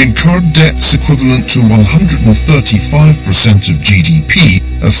 incurred debts equivalent to 135% of GDP,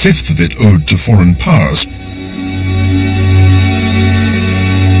 a fifth of it owed to foreign powers,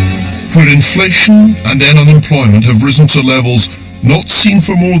 where inflation and then unemployment have risen to levels not seen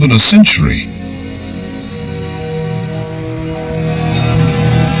for more than a century,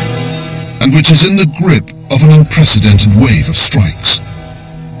 and which is in the grip of an unprecedented wave of strikes.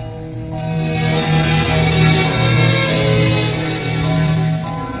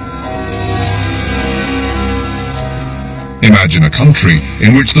 Imagine a country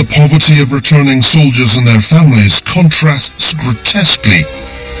in which the poverty of returning soldiers and their families contrasts grotesquely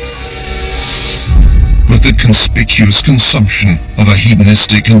with the conspicuous consumption of a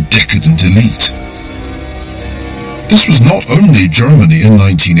hedonistic and decadent elite. This was not only Germany in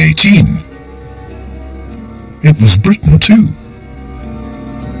 1918, it was Britain too.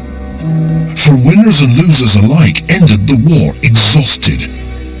 For winners and losers alike ended the war exhausted,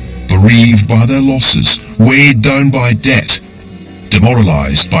 bereaved by their losses, weighed down by debt,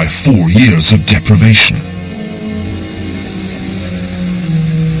 demoralized by 4 years of deprivation.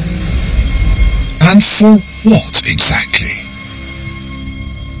 And for what exactly?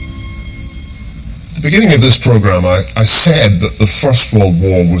 At the beginning of this program, I said that the First World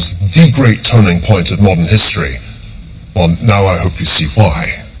War was the great turning point of modern history. Well, now I hope you see why.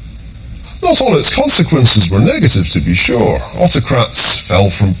 Not all its consequences were negative, to be sure. Autocrats fell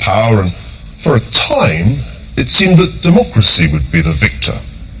from power, and for a time it seemed that democracy would be the victor.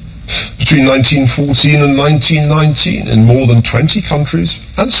 Between 1914 and 1919, in more than 20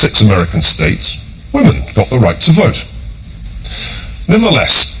 countries and 6 American states, women got the right to vote.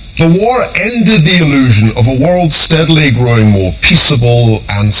 Nevertheless, the war ended the illusion of a world steadily growing more peaceable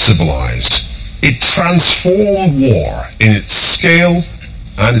and civilized. It transformed war in its scale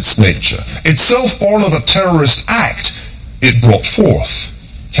and its nature. Itself born of a terrorist act, it brought forth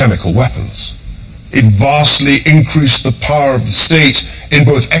chemical weapons. It vastly increased the power of the state in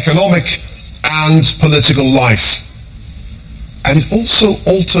both economic and political life. And it also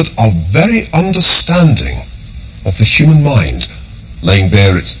altered our very understanding of the human mind, laying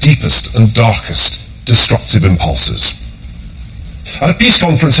bare its deepest and darkest destructive impulses. At a peace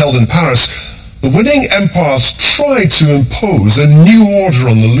conference held in Paris, the winning empires tried to impose a new order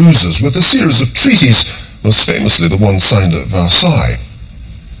on the losers with a series of treaties, most famously the one signed at Versailles.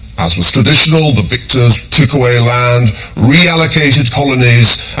 As was traditional, the victors took away land, reallocated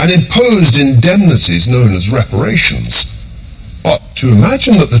colonies, and imposed indemnities known as reparations. But to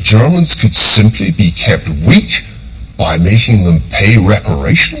imagine that the Germans could simply be kept weak by making them pay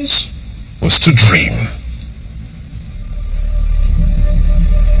reparations was to dream.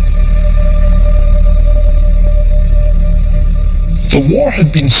 The war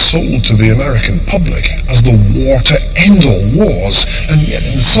had been sold to the American public as the war to end all wars, and yet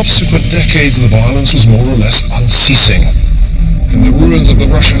in the subsequent decades the violence was more or less unceasing. In the ruins of the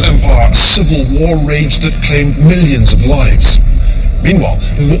Russian Empire, a civil war raged that claimed millions of lives. Meanwhile,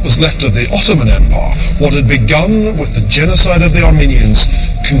 in what was left of the Ottoman Empire, what had begun with the genocide of the Armenians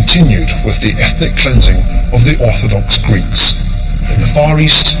continued with the ethnic cleansing of the Orthodox Greeks. In the Far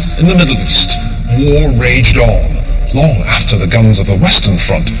East, in the Middle East, war raged on, long after the guns of the Western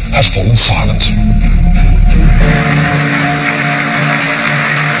Front had fallen silent.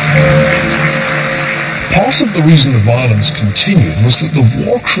 Part of the reason the violence continued was that the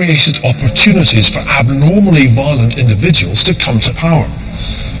war created opportunities for abnormally violent individuals to come to power.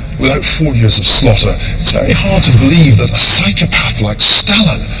 Without 4 years of slaughter, it's very hard to believe that a psychopath like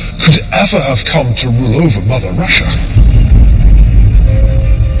Stalin could ever have come to rule over Mother Russia.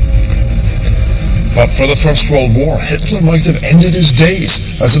 But for the First World War, Hitler might have ended his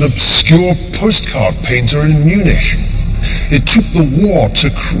days as an obscure postcard painter in Munich. It took the war to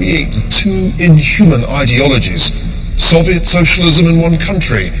create the two inhuman ideologies, Soviet socialism in one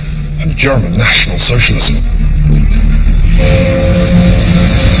country and German National Socialism.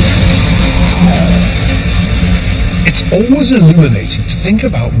 It's always illuminating to think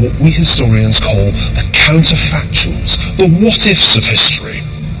about what we historians call the counterfactuals, the what-ifs of history.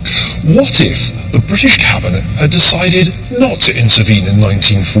 What if the British cabinet had decided not to intervene in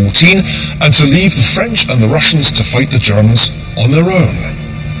 1914 and to leave the French and the Russians to fight the Germans on their own?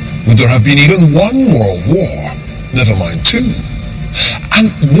 Would there have been even one world war, never mind two?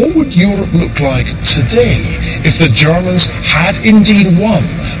 And what would Europe look like today if the Germans had indeed won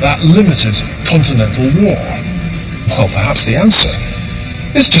that limited continental war? Well, perhaps the answer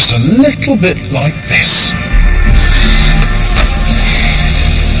is just a little bit like this.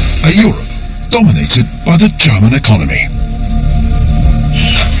 A Europe dominated by the German economy.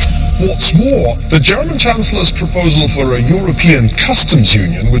 What's more, the German Chancellor's proposal for a European customs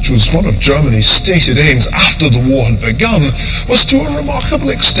union, which was one of Germany's stated aims after the war had begun, was to a remarkable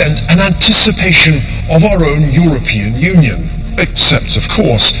extent an anticipation of our own European Union. Except, of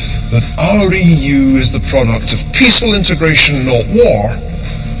course, that our EU is the product of peaceful integration, not war,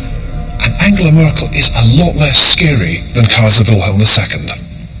 and Angela Merkel is a lot less scary than Kaiser Wilhelm II.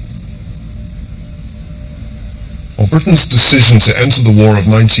 Well, Britain's decision to enter the war of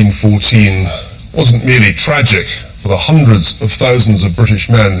 1914 wasn't merely tragic for the hundreds of thousands of British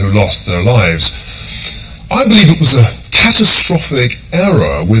men who lost their lives. I believe it was a catastrophic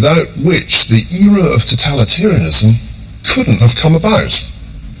error without which the era of totalitarianism couldn't have come about.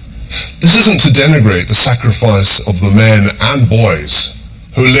 This isn't to denigrate the sacrifice of the men and boys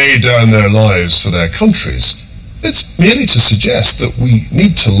who laid down their lives for their countries. It's merely to suggest that we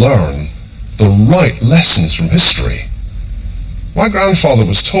need to learn the right lessons from history. My grandfather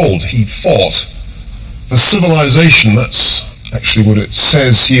was told he'd fought for civilization. That's actually what it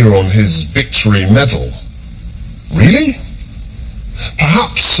says here on his victory medal. Really?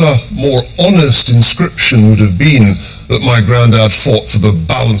 Perhaps a more honest inscription would have been that my granddad fought for the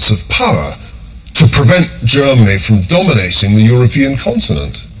balance of power to prevent Germany from dominating the European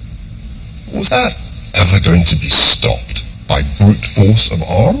continent. Was that ever going to be stopped by brute force of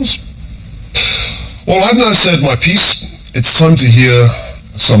arms? Well, I've now said my piece. It's time to hear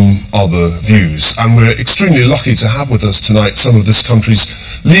a some other views. And we're extremely lucky to have with us tonight some of this country's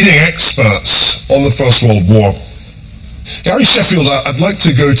leading experts on the First World War. Gary Sheffield, I'd like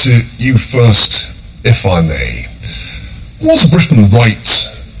to go to you first, if I may. Was Britain right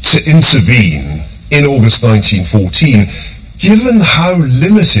to intervene in August 1914, given how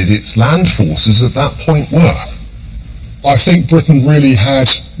limited its land forces at that point were? I think Britain really had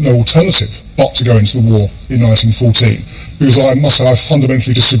no alternative but to go into the war in 1914, because I must say I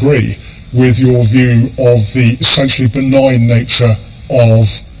fundamentally disagree with your view of the essentially benign nature of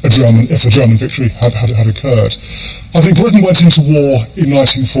if a German victory had occurred. I think Britain went into war in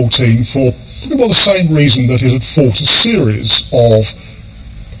 1914 for pretty well the same reason that it had fought a series of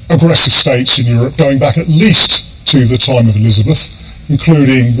aggressive states in Europe going back at least to the time of Elizabeth,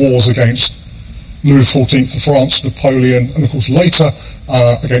 including wars against Louis XIV of France, Napoleon, and of course later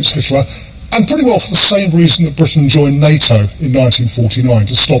against Hitler, and pretty well for the same reason that Britain joined NATO in 1949,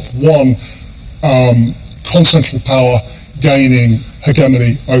 to stop one continental power gaining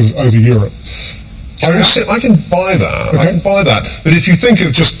hegemony over Europe. I can buy that. Okay. I can buy that. But if you think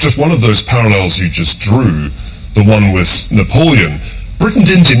of just one of those parallels you just drew, the one with Napoleon, Britain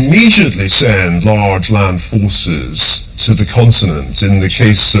didn't immediately send large land forces to the continent. In the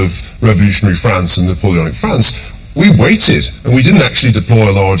case of revolutionary France and Napoleonic France, we waited, and we didn't actually deploy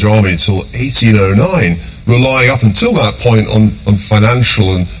a large army until 1809, relying up until that point on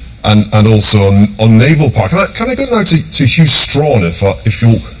financial and also on naval power. Can I go now to Hugh Strachan, if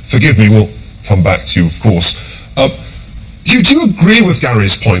you'll forgive me? We'll come back to you, of course. Hugh, do you agree with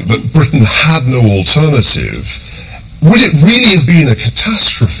Gary's point that Britain had no alternative? Would it really have been a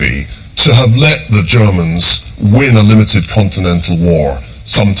catastrophe to have let the Germans win a limited continental war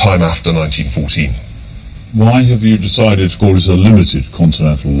sometime after 1914? Why have you decided to call it a limited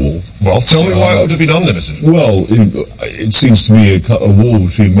continental war? Well, tell me why it would have been unlimited. Well, it seems to me a war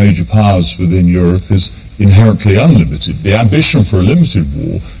between major powers within Europe is inherently unlimited. The ambition for a limited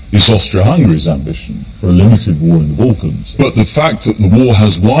war is Austria-Hungary's ambition for a limited war in the Balkans. But the fact that the war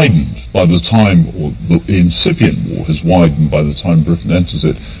has widened by the time, or the incipient war has widened by the time Britain enters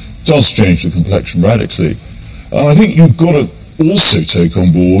it, does change the complexion radically. And I think you've got to also take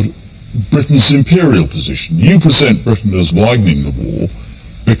on board Britain's imperial position. You present Britain as widening the war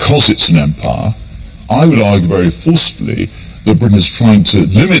because it's an empire. I would argue very forcefully that Britain is trying to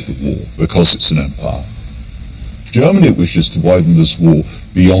limit the war because it's an empire. Germany wishes to widen this war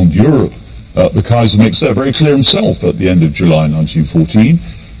beyond Europe. The Kaiser makes that very clear himself at the end of July 1914,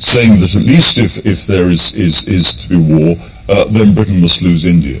 saying that at least if there is to be war, then Britain must lose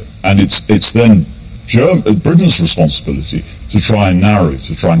India. And it's then Britain's responsibility to try and narrow it,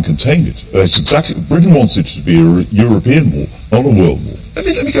 to try and contain it. It's exactly, Britain wants it to be a European war, not a world war. Let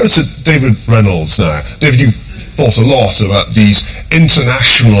me go to David Reynolds now. David, you've thought a lot about these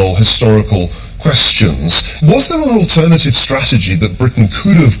international historical questions. Was there an alternative strategy that Britain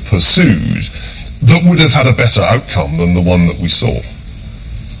could have pursued that would have had a better outcome than the one that we saw?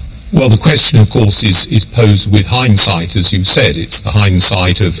 Well, the question, of course, is posed with hindsight, as you've said. It's the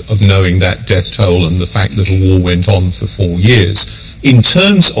hindsight of knowing that death toll and the fact that a war went on for 4 years. In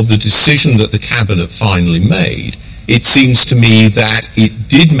terms of the decision that the Cabinet finally made, it seems to me that it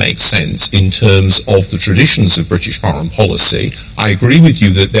did make sense in terms of the traditions of British foreign policy. I agree with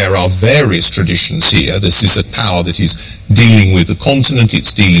you that there are various traditions here. This is a power that is dealing with the continent,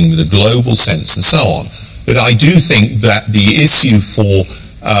 it's dealing with a global sense and so on. But I do think that the issue for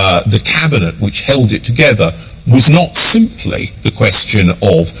the Cabinet which held it together was not simply the question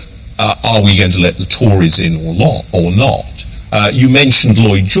of are we going to let the Tories in or not. You mentioned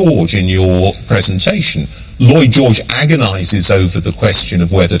Lloyd George in your presentation. Lloyd George agonises over the question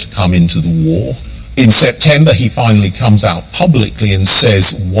of whether to come into the war. In September he finally comes out publicly and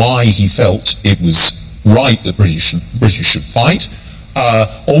says why he felt it was right that British should fight.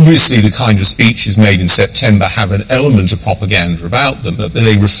 Obviously the kind of speeches made in September have an element of propaganda about them, but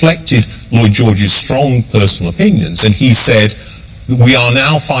they reflected Lloyd George's strong personal opinions, and he said we are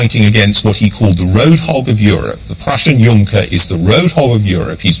now fighting against what he called the road hog of Europe. The Prussian Juncker is the road hog of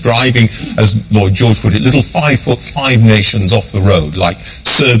Europe. He's driving, as Lloyd George put it, little 5'5" nations off the road, like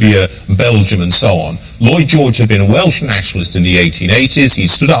Serbia, Belgium, and so on. Lloyd George had been a Welsh nationalist in the 1880s. He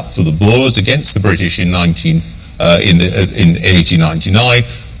stood up for the Boers against the British in 1899,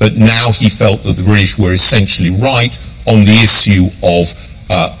 but now he felt that the British were essentially right on the issue of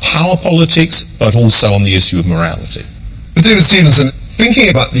power politics, but also on the issue of morality. But David Stevenson, thinking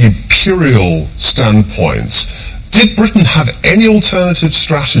about the imperial standpoint, did Britain have any alternative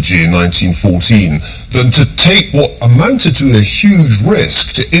strategy in 1914 than to take what amounted to a huge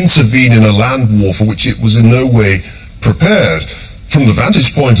risk to intervene in a land war for which it was in no way prepared? from the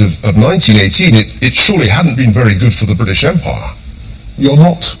vantage point of 1918, it surely hadn't been very good for the British Empire. You're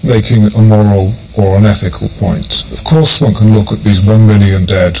not making a moral or an ethical point. Of course one can look at these 1 million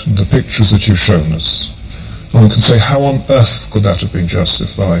dead, the pictures that you've shown us. One can say, how on earth could that have been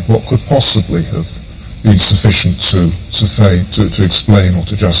justified? What could possibly have been sufficient to explain or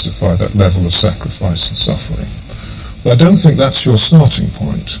to justify that level of sacrifice and suffering? But I don't think that's your starting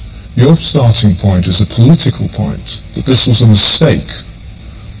point. Your starting point is a political point, that this was a mistake,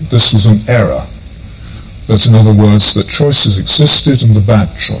 this was an error, that in other words, that choices existed and the bad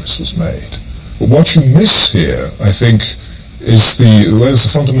choice was made. But what you miss here, I think, is where's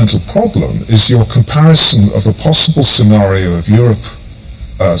the fundamental problem, is your comparison of a possible scenario of Europe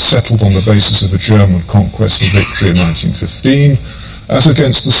settled on the basis of a German conquest and victory in 1915, as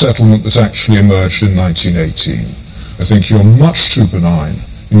against the settlement that actually emerged in 1918. I think you're much too benign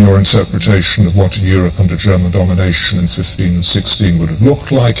in your interpretation of what a Europe under German domination in 15 and 16 would have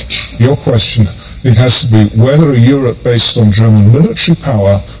looked like. Your question, it has to be whether a Europe based on German military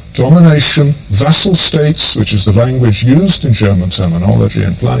power, domination, vassal states, which is the language used in German terminology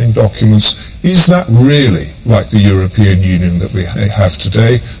and planning documents, is that really like the European Union that we have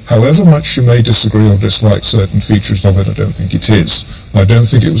today? However much you may disagree or dislike certain features of it, I don't think it is. I don't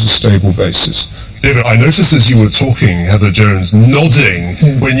think it was a stable basis. David, I noticed as you were talking, Heather Jones, nodding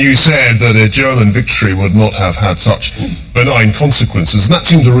when you said that a German victory would not have had such benign consequences, and that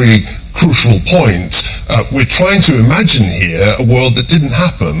seemed a really crucial point. We're trying to imagine here a world that didn't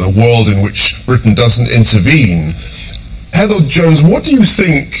happen, a world in which Britain doesn't intervene. Heather Jones, what do you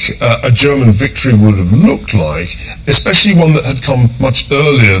think a German victory would have looked like, especially one that had come much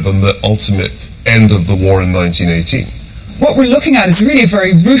earlier than the ultimate end of the war in 1918? What we're looking at is really a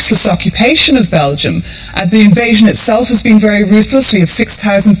very ruthless occupation of Belgium. The invasion itself has been very ruthless. We have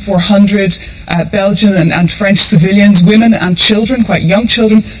 6,400 Belgian and French civilians, women and children, quite young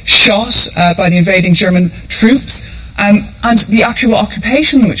children, shot by the invading German troops. And the actual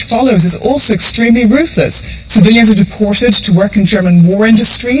occupation which follows is also extremely ruthless. Civilians are deported to work in German war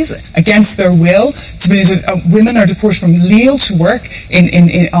industries against their will. Women are deported from Lille to work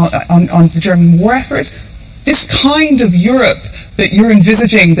on the German war effort. This kind of Europe that you're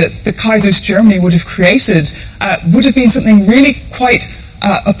envisaging that the Kaiser's Germany would have created would have been something really quite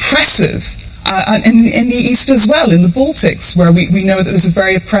oppressive in the East as well, in the Baltics, where we know that there's a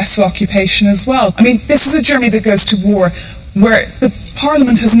very oppressive occupation as well. I mean, this is a Germany that goes to war where the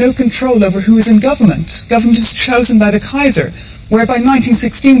parliament has no control over who is in government. Government is chosen by the Kaiser. Where by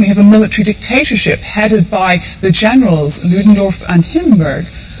 1916 we have a military dictatorship headed by the generals Ludendorff and Hindenburg.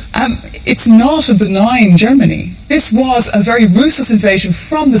 It's not a benign Germany. This was a very ruthless invasion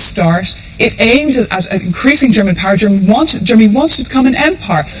from the start. It aimed at increasing German power. Germany wanted to become an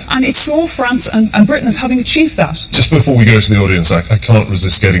empire, and it saw France and Britain as having achieved that. Just before we go to the audience, I can't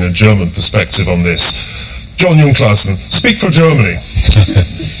resist getting a German perspective on this. John Jungklausen, speak for Germany.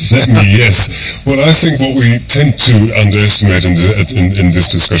 Let me, yes. Well, I think what we tend to underestimate in this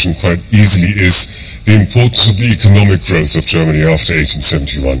discussion quite easily is the importance of the economic growth of Germany after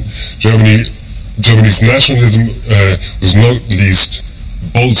 1871. Germany's nationalism was not least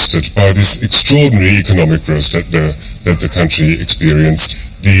bolstered by this extraordinary economic growth that the country experienced.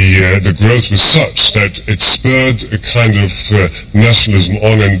 The growth was such that it spurred a kind of nationalism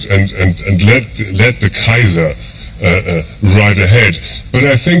on and let the Kaiser ride ahead. But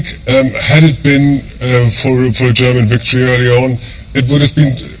I think had it been for a German victory early on, it would have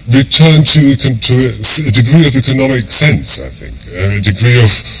been returned to a degree of economic sense, I think, a degree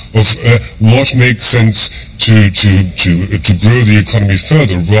of what makes sense to grow the economy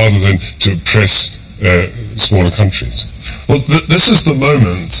further rather than to oppress smaller countries. Well, this is the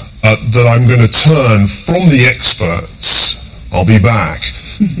moment that I'm going to turn from the experts, I'll be back,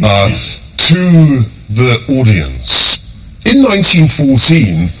 to the audience. In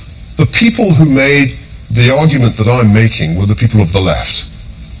 1914, the people who made the argument that I'm making were the people of the left.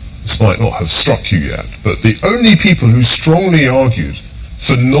 This might not have struck you yet, but the only people who strongly argued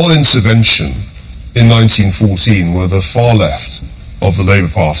for non-intervention in 1914 were the far left of the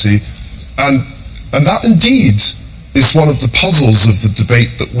Labour Party, and that indeed is one of the puzzles of the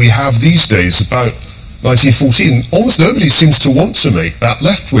debate that we have these days about 1914. Almost nobody seems to want to make that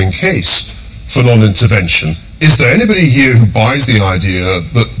left-wing case for non-intervention. Is there anybody here who buys the idea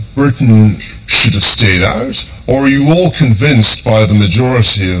that Britain should have stayed out, or are you all convinced by the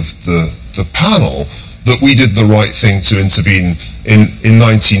majority of the panel that we did the right thing to intervene in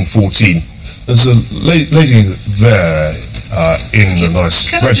 1914? There's a lady there in a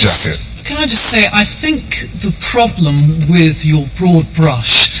nice red jacket. Can I just say, I think the problem with your broad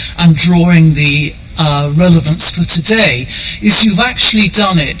brush and drawing the relevance for today is you've actually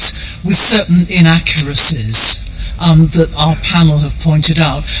done it with certain inaccuracies that our panel have pointed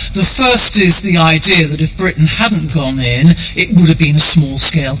out. The first is the idea that if Britain hadn't gone in, it would have been a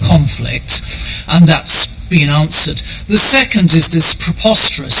small-scale conflict, and that's been answered. The second is this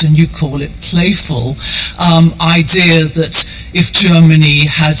preposterous, and you call it playful, idea that if Germany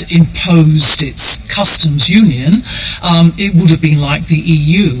had imposed its customs union, it would have been like the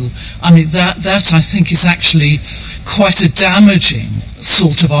EU. I mean, that I think is actually quite a damaging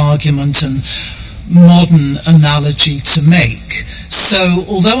sort of argument and modern analogy to make. So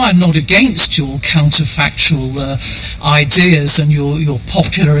although I'm not against your counterfactual ideas and your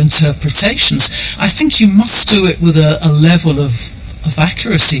popular interpretations, I think you must do it with a level of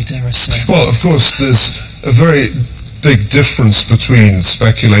accuracy, dare I say. Well, of course, there's a very big difference between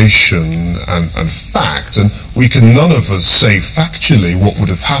speculation and fact, and we can none of us say factually what would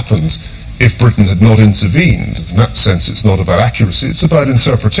have happened if Britain had not intervened. In that sense, it's not about accuracy, it's about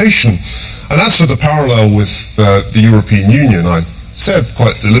interpretation. And as for the parallel with the European Union, I said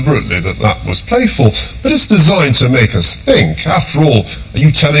quite deliberately that was playful, but it's designed to make us think. After all, are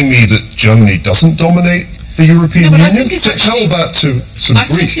you telling me that Germany doesn't dominate the European Union? I think it's actually, tell that to some I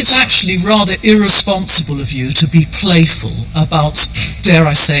think it's actually rather irresponsible of you to be playful about, dare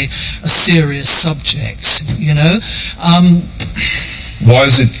I say, a serious subject, you know? Why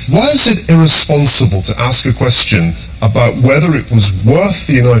is it irresponsible to ask a question about whether it was worth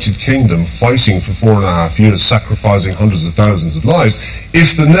the United Kingdom fighting for 4.5 years, sacrificing hundreds of thousands of lives,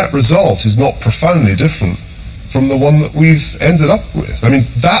 if the net result is not profoundly different from the one that we've ended up with? I mean,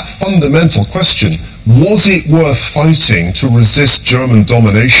 that fundamental question, was it worth fighting to resist German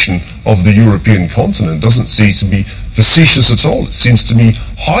domination of the European continent, doesn't seem to be facetious at all. It seems to me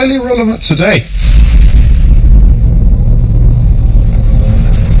highly relevant today.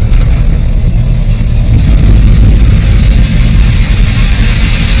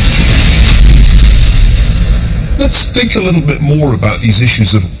 Let's think a little bit more about these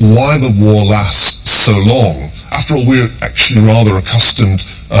issues of why the war lasts so long. After all, we're actually rather accustomed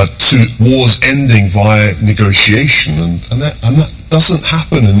to wars ending via negotiation, and that doesn't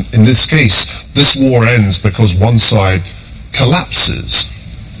happen in this case. This war ends because one side collapses.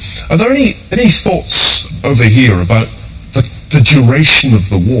 Are there any thoughts over here about the duration of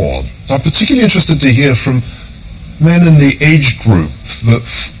the war? I'm particularly interested to hear from men in the age group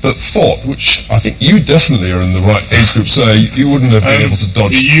that fought, which I think you definitely are in the right age group, so you wouldn't have been able to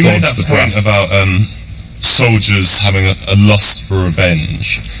dodge You made that the point about soldiers having a lust for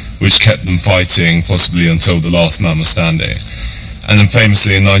revenge, which kept them fighting possibly until the last man was standing. And then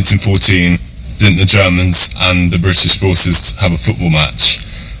famously in 1914, didn't the Germans and the British forces have a football match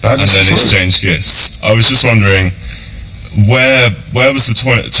and then exchange gifts? I was just wondering, where was the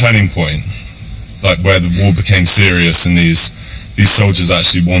turning point? Like where the war became serious and these soldiers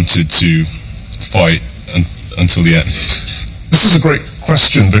actually wanted to fight until the end? This is a great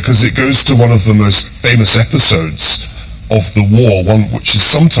question because it goes to one of the most famous episodes of the war, one which is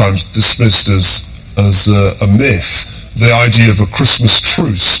sometimes dismissed as a myth, the idea of a Christmas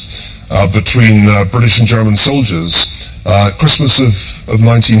truce between British and German soldiers. Christmas of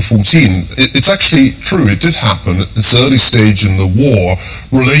 1914. It's actually true, it did happen at this early stage in the war.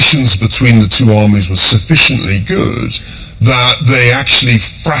 Relations between the two armies were sufficiently good that they actually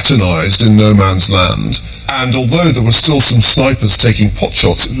fraternized in no man's land. And although there were still some snipers taking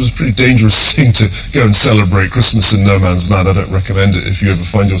potshots, it was a pretty dangerous thing to go and celebrate Christmas in no man's land. I don't recommend it if you ever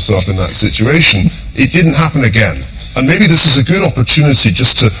find yourself in that situation. It didn't happen again. And maybe this is a good opportunity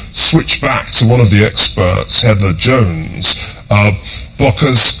just to switch back to one of the experts, Heather Jones,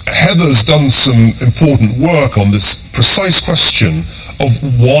 because Heather's done some important work on this precise question of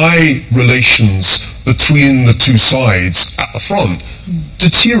why relations between the two sides at the front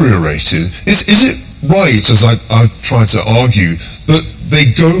deteriorated. Is it right, as I've tried to argue, that they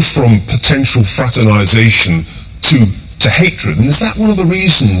go from potential fraternization to hatred? And is that one of the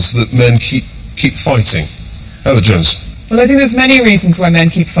reasons that men keep fighting? Heather Jones. Well, I think there's many reasons why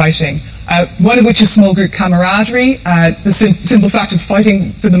men keep fighting. One of which is small group camaraderie, the simple fact of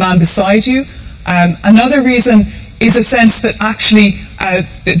fighting for the man beside you. Another reason is a sense that actually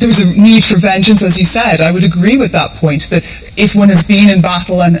there's a need for vengeance, as you said. I would agree with that point, that if one has been in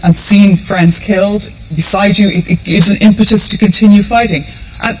battle and seen friends killed beside you, it gives an impetus to continue fighting.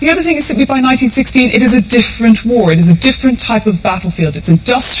 The other thing is simply by 1916, it is a different war. It is a different type of battlefield. It's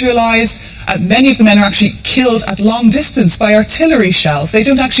industrialized. Many of the men are actually killed at long distance by artillery shells. They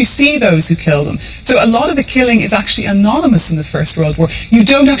don't actually see those who kill them. So a lot of the killing is actually anonymous in the First World War. You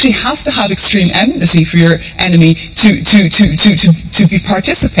don't actually have to have extreme enmity for your enemy to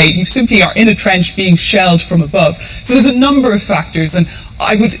participate. You simply are in a trench being shelled from above. So there's a number of factors, and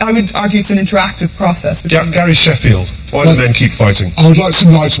I would argue it's an interactive process. Gary Sheffield, why do men keep fighting? I would like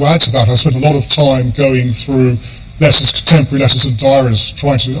to add to that. I spent a lot of time going through contemporary letters and diaries,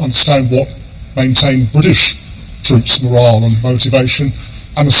 trying to understand what maintained British troops' morale and motivation.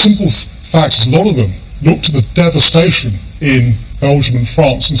 And the simple fact is a lot of them looked at the devastation in Belgium and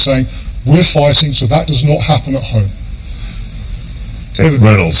France and saying, we're fighting so that does not happen at home. David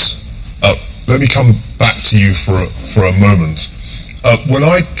Reynolds, let me come back to you for a moment. When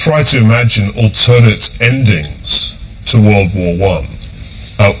I try to imagine alternate endings to World War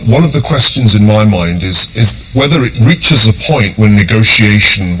I, one of the questions in my mind is whether it reaches a point when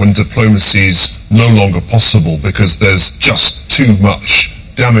diplomacy is no longer possible because there's just too much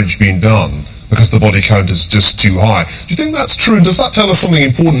damage being done, because the body count is just too high. Do you think that's true? And does that tell us something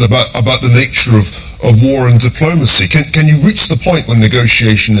important about the nature of war and diplomacy? Can you reach the point when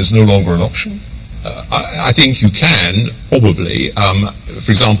negotiation is no longer an option? I think you can, probably. For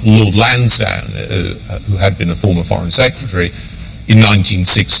example, Lord Lansdowne, who had been a former Foreign Secretary, in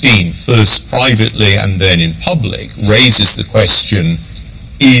 1916, first privately and then in public, raises the question,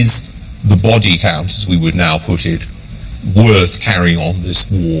 is the body count, as we would now put it, worth carrying on this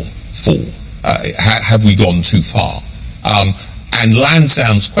war for? Have we gone too far? And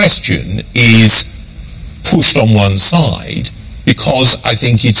Lansdowne's question is pushed on one side because I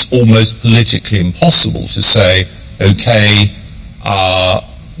think it's almost politically impossible to say, okay,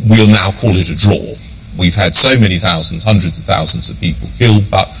 we'll now call it a draw. We've had so many thousands, hundreds of thousands of people killed,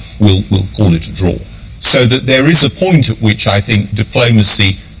 but we'll call it a draw. So that there is a point at which I think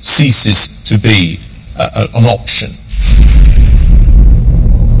diplomacy ceases to be an option.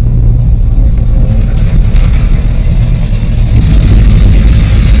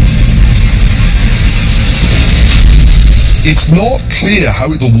 It's not clear how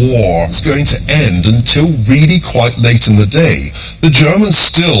the war is going to end until really quite late in the day. The Germans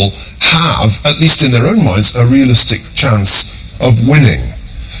still have, at least in their own minds, a realistic chance of winning.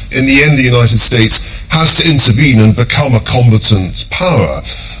 In the end, the United States has to intervene and become a combatant power.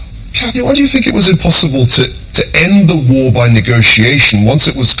 Cathy, why do you think it was impossible to end the war by negotiation once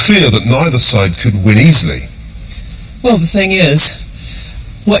it was clear that neither side could win easily? Well, the thing is,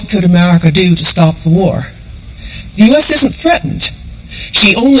 what could America do to stop the war? The U.S. isn't threatened.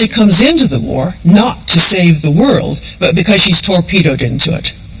 She only comes into the war not to save the world, but because she's torpedoed into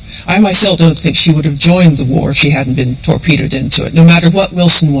it. I myself don't think she would have joined the war if she hadn't been torpedoed into it, no matter what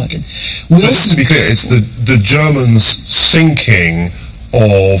Wilson wanted. But just to be clear, it's the Germans sinking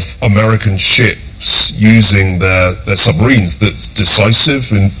of American ships using their submarines that's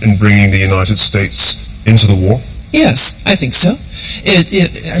decisive in bringing the United States into the war? Yes, I think so.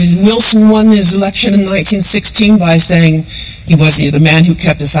 Wilson won his election in 1916 by saying he was the man who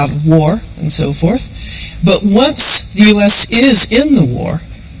kept us out of war and so forth. But once the U.S. is in the war,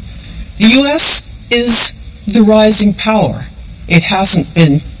 the U.S. is the rising power. It hasn't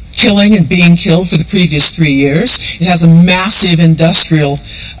been killing and being killed for the previous 3 years. It has a massive industrial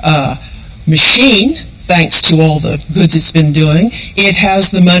machine, thanks to all the goods it's been doing. It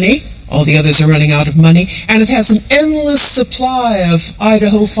has the money. All the others are running out of money, and it has an endless supply of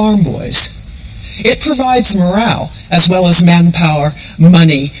Idaho farm boys. It provides morale, as well as manpower,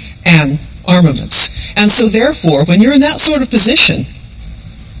 money, and armaments. And so therefore, when you're in that sort of position,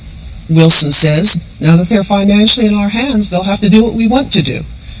 Wilson says, now that they're financially in our hands, they'll have to do what we want to do.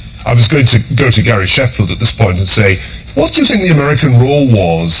 I was going to go to Gary Sheffield at this point and say, what do you think the American role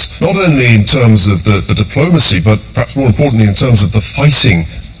was, not only in terms of the diplomacy, but perhaps more importantly in terms of the fighting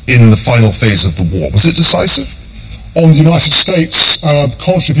in the final phase of the war? Was it decisive? On the United States'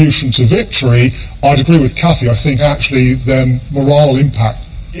 contribution to victory, I'd agree with Cathy. I think actually their morale impact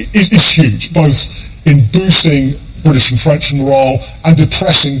is huge, both in boosting British and French morale and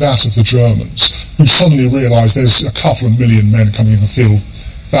depressing that of the Germans, who suddenly realise there's a couple of million men coming in the field.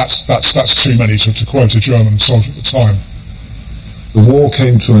 That's too many, to quote a German soldier at the time. The war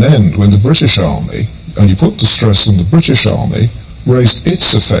came to an end when the British Army, and you put the stress on the British Army, raised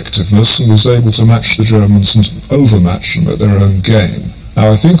its effectiveness and was able to match the Germans and overmatch them at their own game.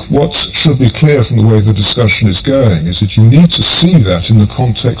 Now, I think what should be clear from the way the discussion is going is that you need to see that in the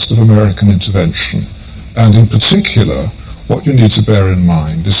context of American intervention, and in particular, what you need to bear in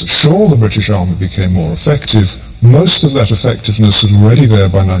mind is that sure, the British Army became more effective. Most of that effectiveness was already there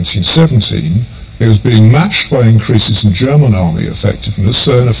by 1917. It was being matched by increases in German army effectiveness.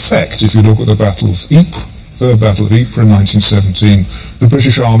 So in effect, if you look at the Battle of Ypres, Third Battle of Ypres in 1917, the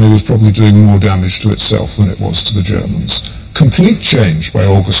British Army was probably doing more damage to itself than it was to the Germans. Complete change by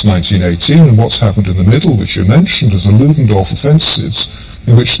August 1918, and what's happened in the middle, which you mentioned, is the Ludendorff offensives,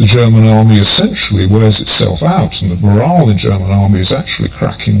 in which the German army essentially wears itself out, and the morale in German army is actually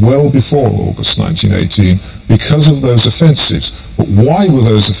cracking well before August 1918 because of those offensives. But why were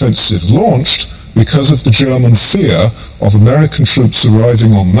those offensives launched? Because of the German fear of American troops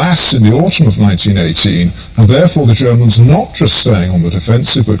arriving en masse in the autumn of 1918, and therefore the Germans not just staying on the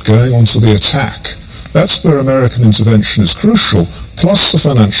defensive, but going on to the attack. That's where American intervention is crucial, plus the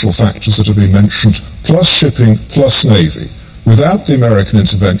financial factors that have been mentioned, plus shipping, plus Navy. Without the American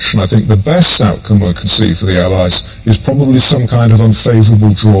intervention, I think the best outcome one can see for the Allies is probably some kind of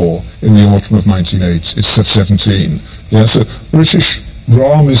unfavourable draw in the autumn of 1917. Yeah, so British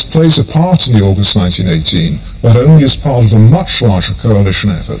armies plays a part in the August 1918, but only as part of a much larger coalition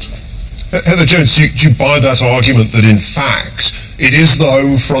effort. Heather Jones, do you buy that argument that in fact it is the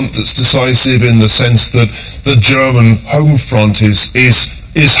home front that's decisive, in the sense that the German home front is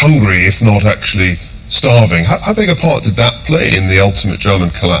hungry, if not actually starving? How big a part did that play in the ultimate German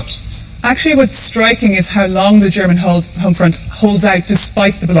collapse? Actually, what's striking is how long the German home front holds out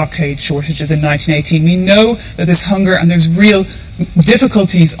despite the blockade shortages in 1918. We know that there's hunger and there's real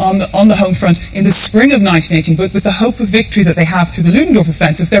difficulties on the home front in the spring of 1918, but with the hope of victory that they have through the Ludendorff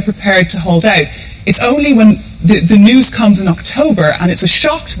offensive, they're prepared to hold out. It's only when the news comes in October, and it's a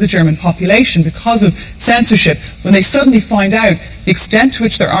shock to the German population because of censorship, when they suddenly find out the extent to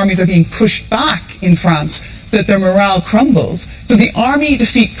which their armies are being pushed back in France, that their morale crumbles. So the army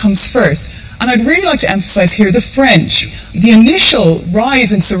defeat comes first. And I'd really like to emphasize here the French. The initial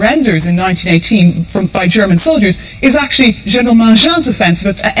rise in surrenders in 1918 by German soldiers is actually General Mangin's offensive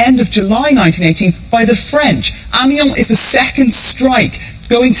at the end of July 1918 by the French. Amiens is the second strike.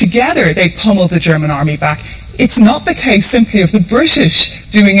 Going together, they pummel the German army back. It's not the case simply of the British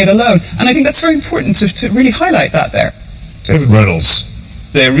doing it alone. And I think that's very important to really highlight that there. David Reynolds.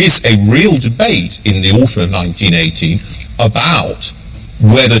 There is a real debate in the autumn of 1918 about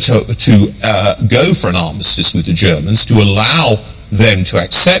whether to go for an armistice with the Germans, to allow them to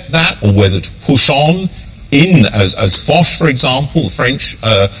accept that, or whether to push on in, as Foch, for example, the French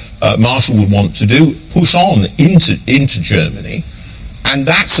Marshal would want to do, push on into Germany. And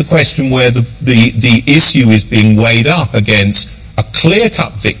that's the question where the issue is being weighed up against a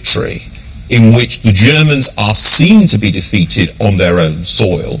clear-cut victory in which the Germans are seen to be defeated on their own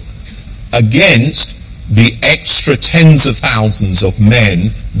soil, against the extra tens of thousands of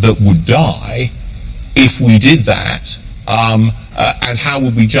men that would die if we did that, and how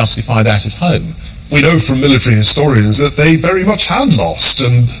would we justify that at home? We know from military historians that they very much had lost,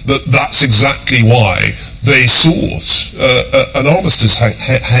 and that's exactly why they sought an armistice.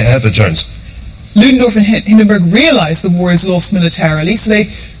 Heather Jones. Ludendorff and Hindenburg realized the war is lost militarily, so they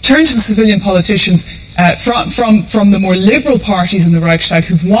turned to the civilian politicians from the more liberal parties in the Reichstag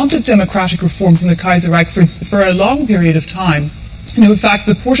who've wanted democratic reforms in the Kaiserreich for a long period of time, and who in fact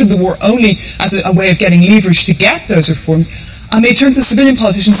supported the war only as a way of getting leverage to get those reforms. And they turned to the civilian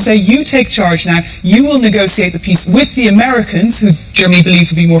politicians and say, you take charge now, you will negotiate the peace with the Americans, who Germany believes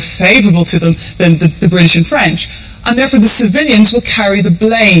to be more favourable to them than the British and French, and therefore the civilians will carry the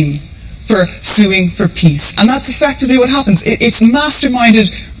blame for suing for peace. And that's effectively what happens. It's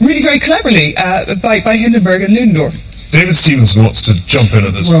masterminded really very cleverly by Hindenburg and Ludendorff. David Stevenson wants to jump in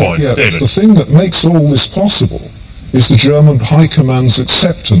at this point. Yeah, David. the thing that makes all this possible is the German High Command's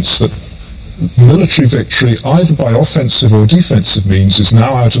acceptance that military victory, either by offensive or defensive means, is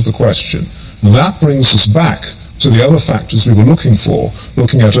now out of the question. And that brings us back to the other factors we were looking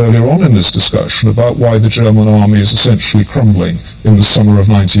at earlier on in this discussion about why the German army is essentially crumbling in the summer of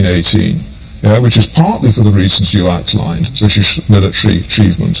 1918, which is partly for the reasons you outlined, British military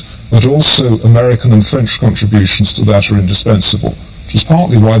achievement, but also American and French contributions to that are indispensable, which is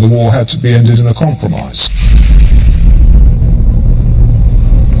partly why the war had to be ended in a compromise.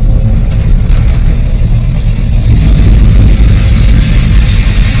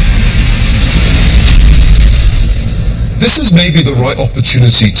 This is maybe the right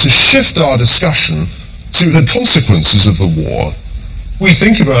opportunity to shift our discussion to the consequences of the war. We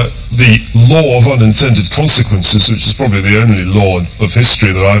think about the law of unintended consequences, which is probably the only law of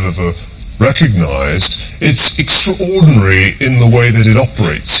history that I've ever recognized. It's extraordinary in the way that it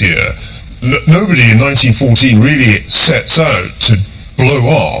operates here. Nobody in 1914 really sets out to blow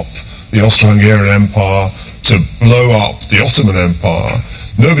up the Austro-Hungarian Empire, to blow up the Ottoman Empire.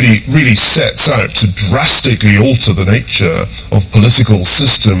 Nobody really sets out to drastically alter the nature of political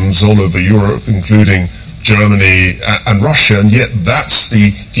systems all over Europe, including Germany and Russia, and yet that's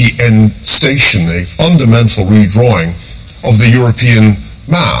the end station, a fundamental redrawing of the European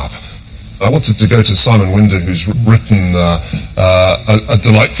map. I wanted to go to Simon Winder, who's written a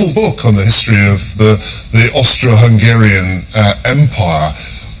delightful book on the history of the Austro-Hungarian Empire.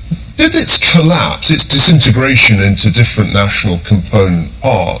 Did its collapse, its disintegration into different national component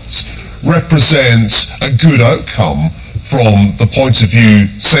parts, represent a good outcome from the point of view,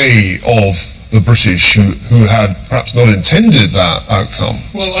 say, of the British who had perhaps not intended that outcome?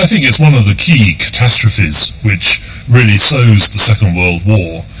 Well, I think it's one of the key catastrophes which really sows the Second World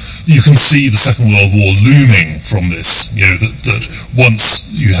War. You can see the Second World War looming from this, that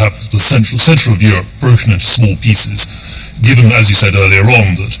once you have the central of Europe broken into small pieces, given, as you said earlier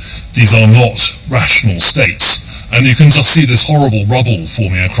on, that these are not rational states, and you can just see this horrible rubble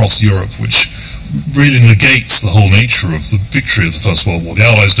forming across Europe, which really negates the whole nature of the victory of the First World War. The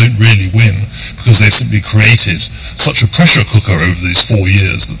Allies don't really win because they've simply created such a pressure cooker over these 4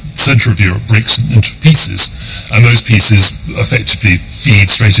 years that the centre of Europe breaks into pieces, and those pieces effectively feed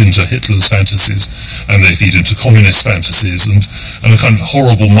straight into Hitler's fantasies, and they feed into communist fantasies, and a kind of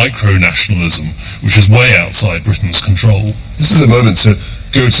horrible micro-nationalism which is way outside Britain's control. This is a moment to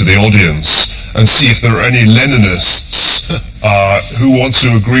go to the audience and see if there are any Leninists who want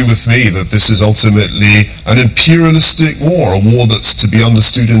to agree with me that this is ultimately an imperialistic war, a war that's to be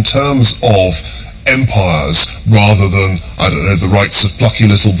understood in terms of empires rather than, I don't know, the rights of plucky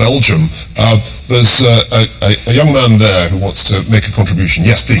little Belgium. There's a young man there who wants to make a contribution.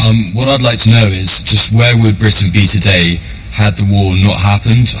 Yes, please. What I'd like to know is just where would Britain be today had the war not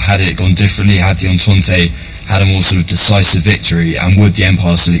happened, had it gone differently, had the Entente had a more sort of decisive victory, and would the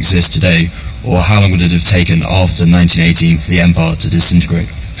empire still exist today, or how long would it have taken after 1918 for the empire to disintegrate?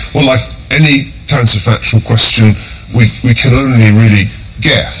 Well, like any counterfactual question, we can only really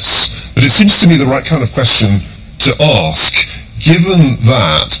guess. But it seems to me the right kind of question to ask, given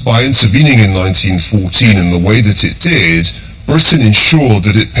that by intervening in 1914 in the way that it did, Britain ensured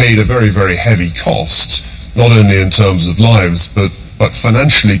that it paid a very, very heavy cost, not only in terms of lives, but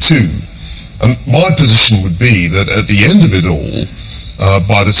financially too. And my position would be that at the end of it all,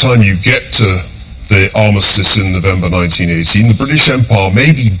 by the time you get to the armistice in November 1918, the British Empire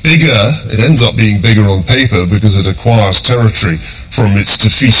may be bigger, it ends up being bigger on paper because it acquires territory from its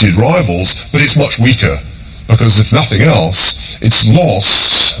defeated rivals, but it's much weaker, because if nothing else, it's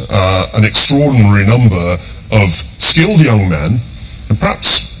lost an extraordinary number of skilled young men, and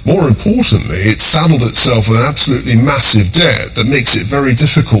perhaps more importantly, it saddled itself with an absolutely massive debt that makes it very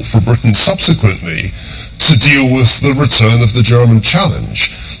difficult for Britain subsequently to deal with the return of the German challenge.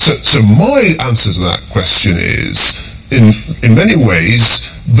 So my answer to that question is, in many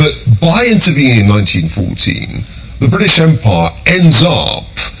ways, that by intervening in 1914, the British Empire ends up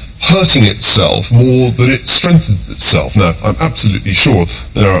hurting itself more than it strengthens itself. Now, I'm absolutely sure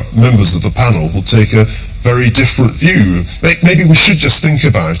there are members of the panel who will take a very different view. Maybe we should just think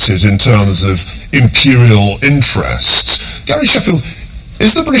about it in terms of imperial interest. Gary Sheffield,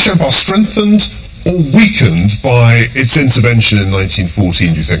 is the British Empire strengthened or weakened by its intervention in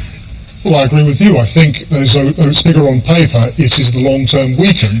 1914, do you think? Well, I agree with you. I think though it's bigger on paper, it is the long-term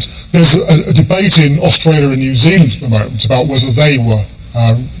weakened. There's a debate in Australia and New Zealand at the moment about whether they were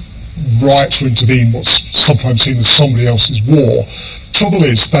right to intervene what's sometimes seen as somebody else's war. Trouble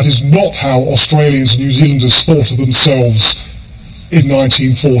is, that is not how Australians and New Zealanders thought of themselves in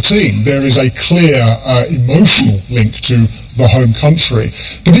 1914. There is a clear emotional link to the home country.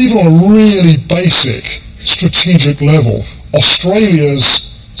 But even on a really basic strategic level, Australia's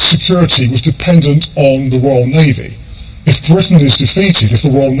security was dependent on the Royal Navy. If Britain is defeated, if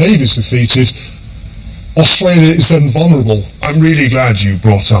the Royal Navy is defeated, Australia is then vulnerable. I'm really glad you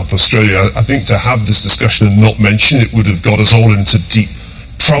brought up Australia. I think to have this discussion and not mention it would have got us all into deep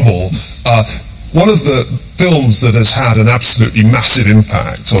trouble. One of the films that has had an absolutely massive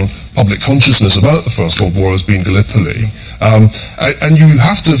impact on public consciousness about the First World War has been Gallipoli. And you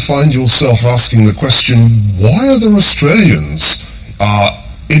have to find yourself asking the question, why are there Australians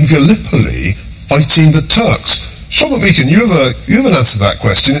in Gallipoli fighting the Turks? Sean McMeekin, you haven't answered that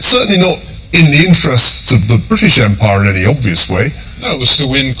question. It's certainly not in the interests of the British Empire in any obvious way. No, it was to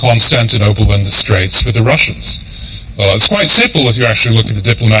win Constantinople and the Straits for the Russians. It's quite simple if you actually look at the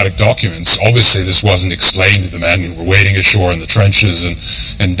diplomatic documents. Obviously, this wasn't explained to the men who were waiting ashore in the trenches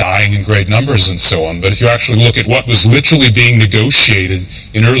and dying in great numbers and so on. But if you actually look at what was literally being negotiated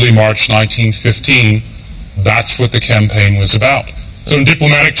in early March 1915, that's what the campaign was about. So in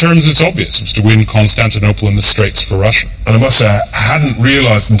diplomatic terms, it's obvious. It was to win Constantinople and the Straits for Russia. And I must say, I hadn't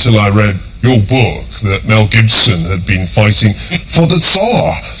realized until I read your book that Mel Gibson had been fighting for the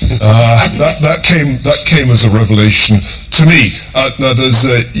Tsar. That came as a revelation to me. Now, there's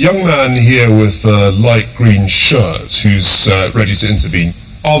a young man here with a light green shirt who's ready to intervene.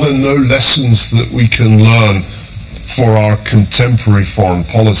 Are there no lessons that we can learn for our contemporary foreign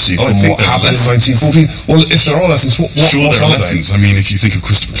policy from what happened in 1914? Well, if there are lessons, what there are are lessons. I mean, if you think of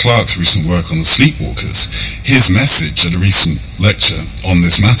Christopher Clark's recent work on the sleepwalkers, his message at a recent lecture on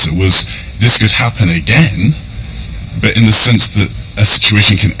this matter was this could happen again, but in the sense that a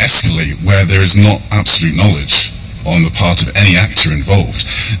situation can escalate where there is not absolute knowledge on the part of any actor involved,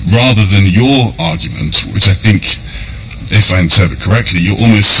 rather than your argument, which I think, if I interpret correctly, you're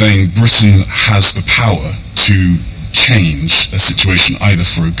almost saying Britain has the power to change a situation either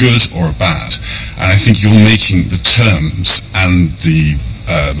for a good or a bad. And I think you're making the terms and the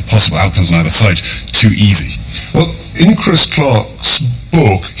possible outcomes on either side too easy. Well, in Chris Clark's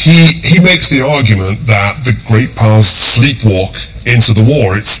book, he makes the argument that the great powers sleepwalk into the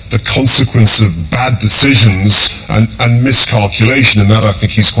war. It's the consequence of bad decisions and miscalculation, and that I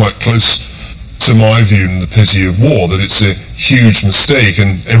think he's quite close to my view in The Pity of War, that it's a huge mistake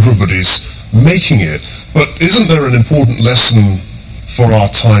and everybody's making it. But isn't there an important lesson for our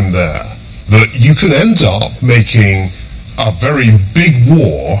time there? That you can end up making a very big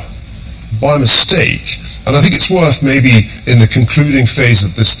war by mistake. And I think it's worth maybe in the concluding phase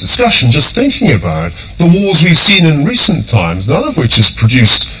of this discussion just thinking about the wars we've seen in recent times, none of which has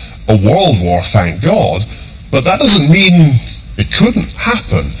produced a world war, thank God, but that doesn't mean it couldn't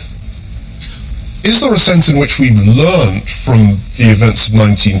happen. Is there a sense in which we've learned from the events of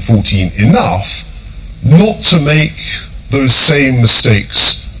 1914 enough not to make those same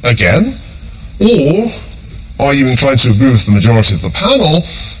mistakes again? Or are you inclined to agree with the majority of the panel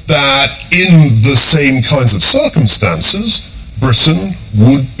that in the same kinds of circumstances, Britain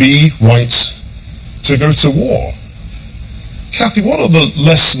would be right to go to war? Kathy, what are the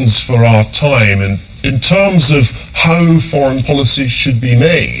lessons for our time in terms of how foreign policy should be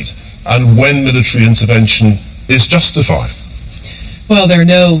made and when military intervention is justified? Well, there are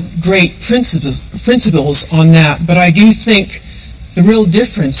no great principles on that, but I do think the real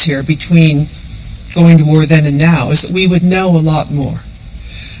difference here between going to war then and now is that we would know a lot more.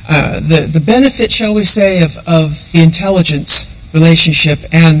 The benefit, shall we say, of the intelligence relationship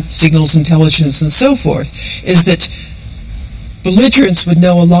and signals intelligence and so forth is that belligerents would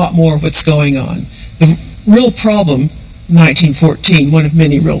know a lot more what's going on. The real problem, 1914, one of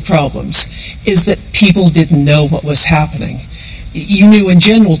many real problems, is that people didn't know what was happening. You knew in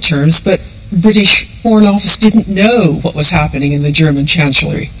general terms, but British Foreign Office didn't know what was happening in the German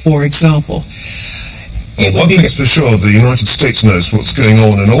Chancellery, for example. Well, one thing's for sure, the United States knows what's going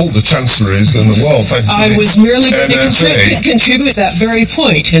on in all the chancelleries in the world. I was merely going to contribute that very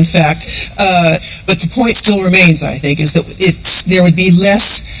point, in fact. But the point still remains, I think, is that there would be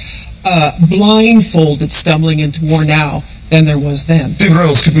less blindfolded stumbling into war now than there was then. David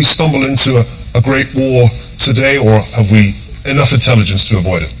Reynolds, could we stumble into a great war today, or have we enough intelligence to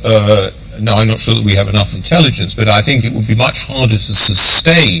avoid it? No, I'm not sure that we have enough intelligence, but I think it would be much harder to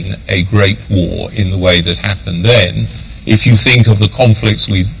sustain a great war in the way that happened then if you think of the conflicts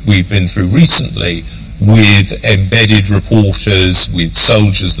we've been through recently with embedded reporters, with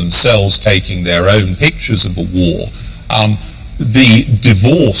soldiers themselves taking their own pictures of a war. The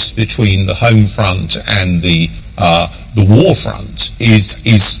divorce between the home front and the war front is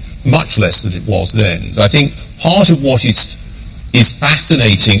much less than it was then. So I think part of what is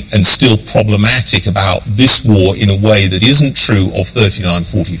fascinating and still problematic about this war in a way that isn't true of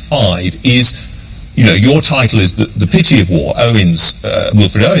 39-45 is, your title is the Pity of War,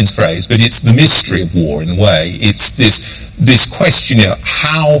 Wilfred Owen's phrase, but it's the mystery of war in a way. It's this question,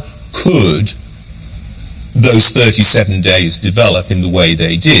 how could those 37 days develop in the way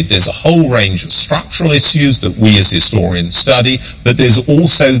they did? There's a whole range of structural issues that we as historians study, but there's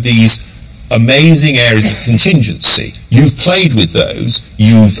also these amazing areas of contingency. You've played with those.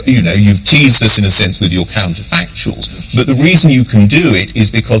 You've teased us in a sense with your counterfactuals. But the reason you can do it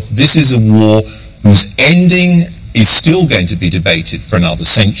is because this is a war whose ending is still going to be debated for another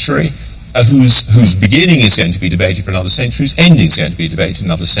century, whose beginning is going to be debated for another century, whose ending is going to be debated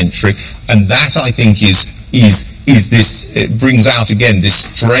another century, and that I think is this. It brings out again this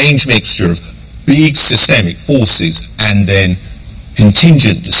strange mixture of big systemic forces and then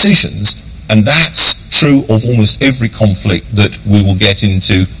contingent decisions. And that's true of almost every conflict that we will get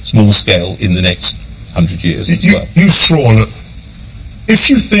into small scale in the next 100 years as well. Strawn, if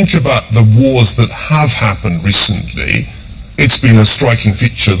you think about the wars that have happened recently, it's been a striking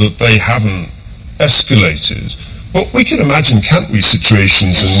feature that they haven't escalated. But we can imagine, can't we,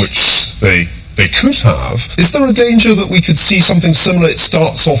 situations in which they could have. Is there a danger that we could see something similar? It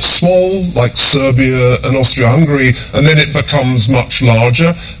starts off small, like Serbia and Austria-Hungary, and then it becomes much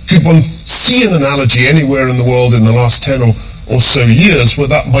larger. Could one see an analogy anywhere in the world in the last 10 or so years where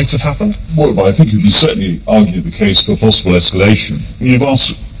that might have happened? Well, I think you can certainly argue the case for possible escalation. You've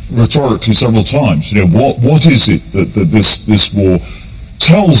asked rhetorically several times, what is it that this war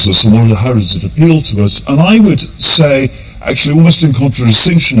tells us, and how does it appeal to us? And I would say, actually almost in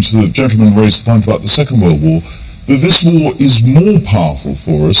contradistinction to the gentleman who raised the point about the Second World War, that this war is more powerful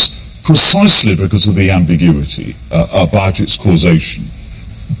for us precisely because of the ambiguity about its causation.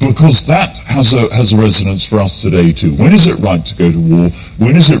 Because that has a resonance for us today too. When is it right to go to war?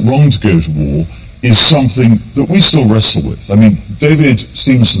 When is it wrong to go to war? Is something that we still wrestle with. I mean, David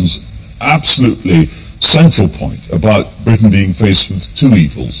Stevenson's absolutely central point about Britain being faced with two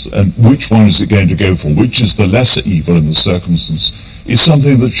evils, and which one is it going to go for, which is the lesser evil in the circumstance, is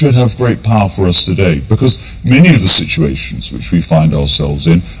something that should have great power for us today, because many of the situations which we find ourselves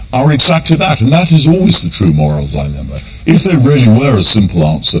in are exactly that, and that is always the true moral dilemma. If there really were a simple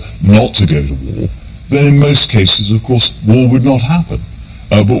answer not to go to war, then in most cases, of course, war would not happen.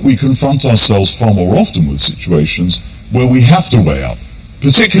 But we confront ourselves far more often with situations where we have to weigh up,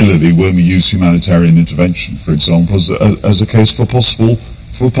 particularly when we use humanitarian intervention, for example, as a case for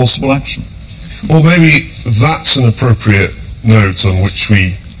possible action. Well, maybe that's an appropriate note on which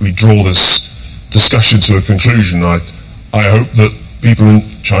we draw this discussion to a conclusion. I hope that people in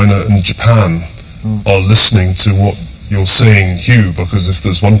China and Japan are listening to what you're saying, Hugh, because if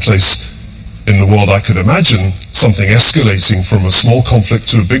there's one place in the world I could imagine something escalating from a small conflict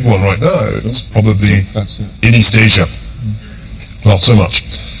to a big one right now, it's probably in East Asia. Well, so much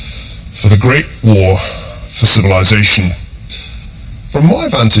for the Great War for Civilization. From my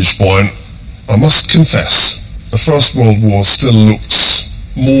vantage point, I must confess, the First World War still looks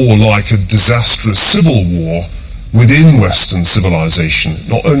more like a disastrous civil war within Western civilization. It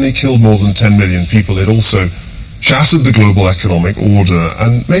not only killed more than 10 million people, it also shattered the global economic order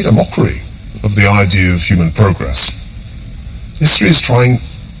and made a mockery of the idea of human progress. History is trying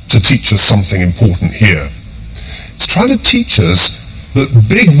to teach us something important here. It's trying to teach us that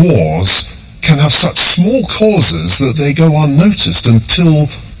big wars can have such small causes that they go unnoticed until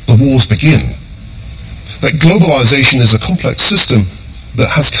the wars begin. That globalization is a complex system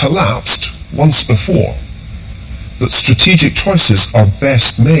that has collapsed once before. That strategic choices are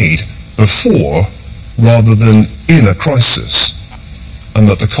best made before rather than in a crisis. And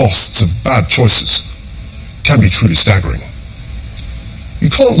that the costs of bad choices can be truly staggering. You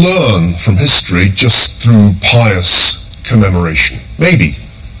can't learn from history just through pious commemoration. Maybe,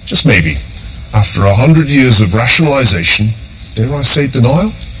 just maybe, after 100 years of rationalization, dare I say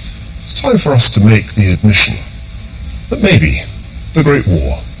denial, it's time for us to make the admission that maybe the Great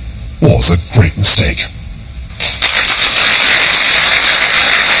War was a great mistake.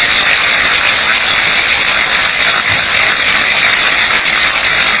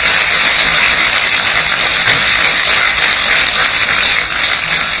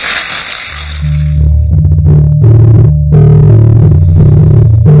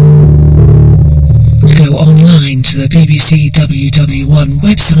 To the BBC WW1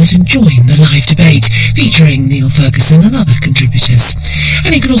 website and join the live debate featuring Neil Ferguson and other contributors.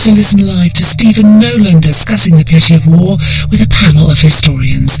 And you can also listen live to Stephen Nolan discussing the pity of war with a panel of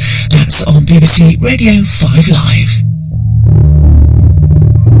historians. That's on BBC Radio 5 Live.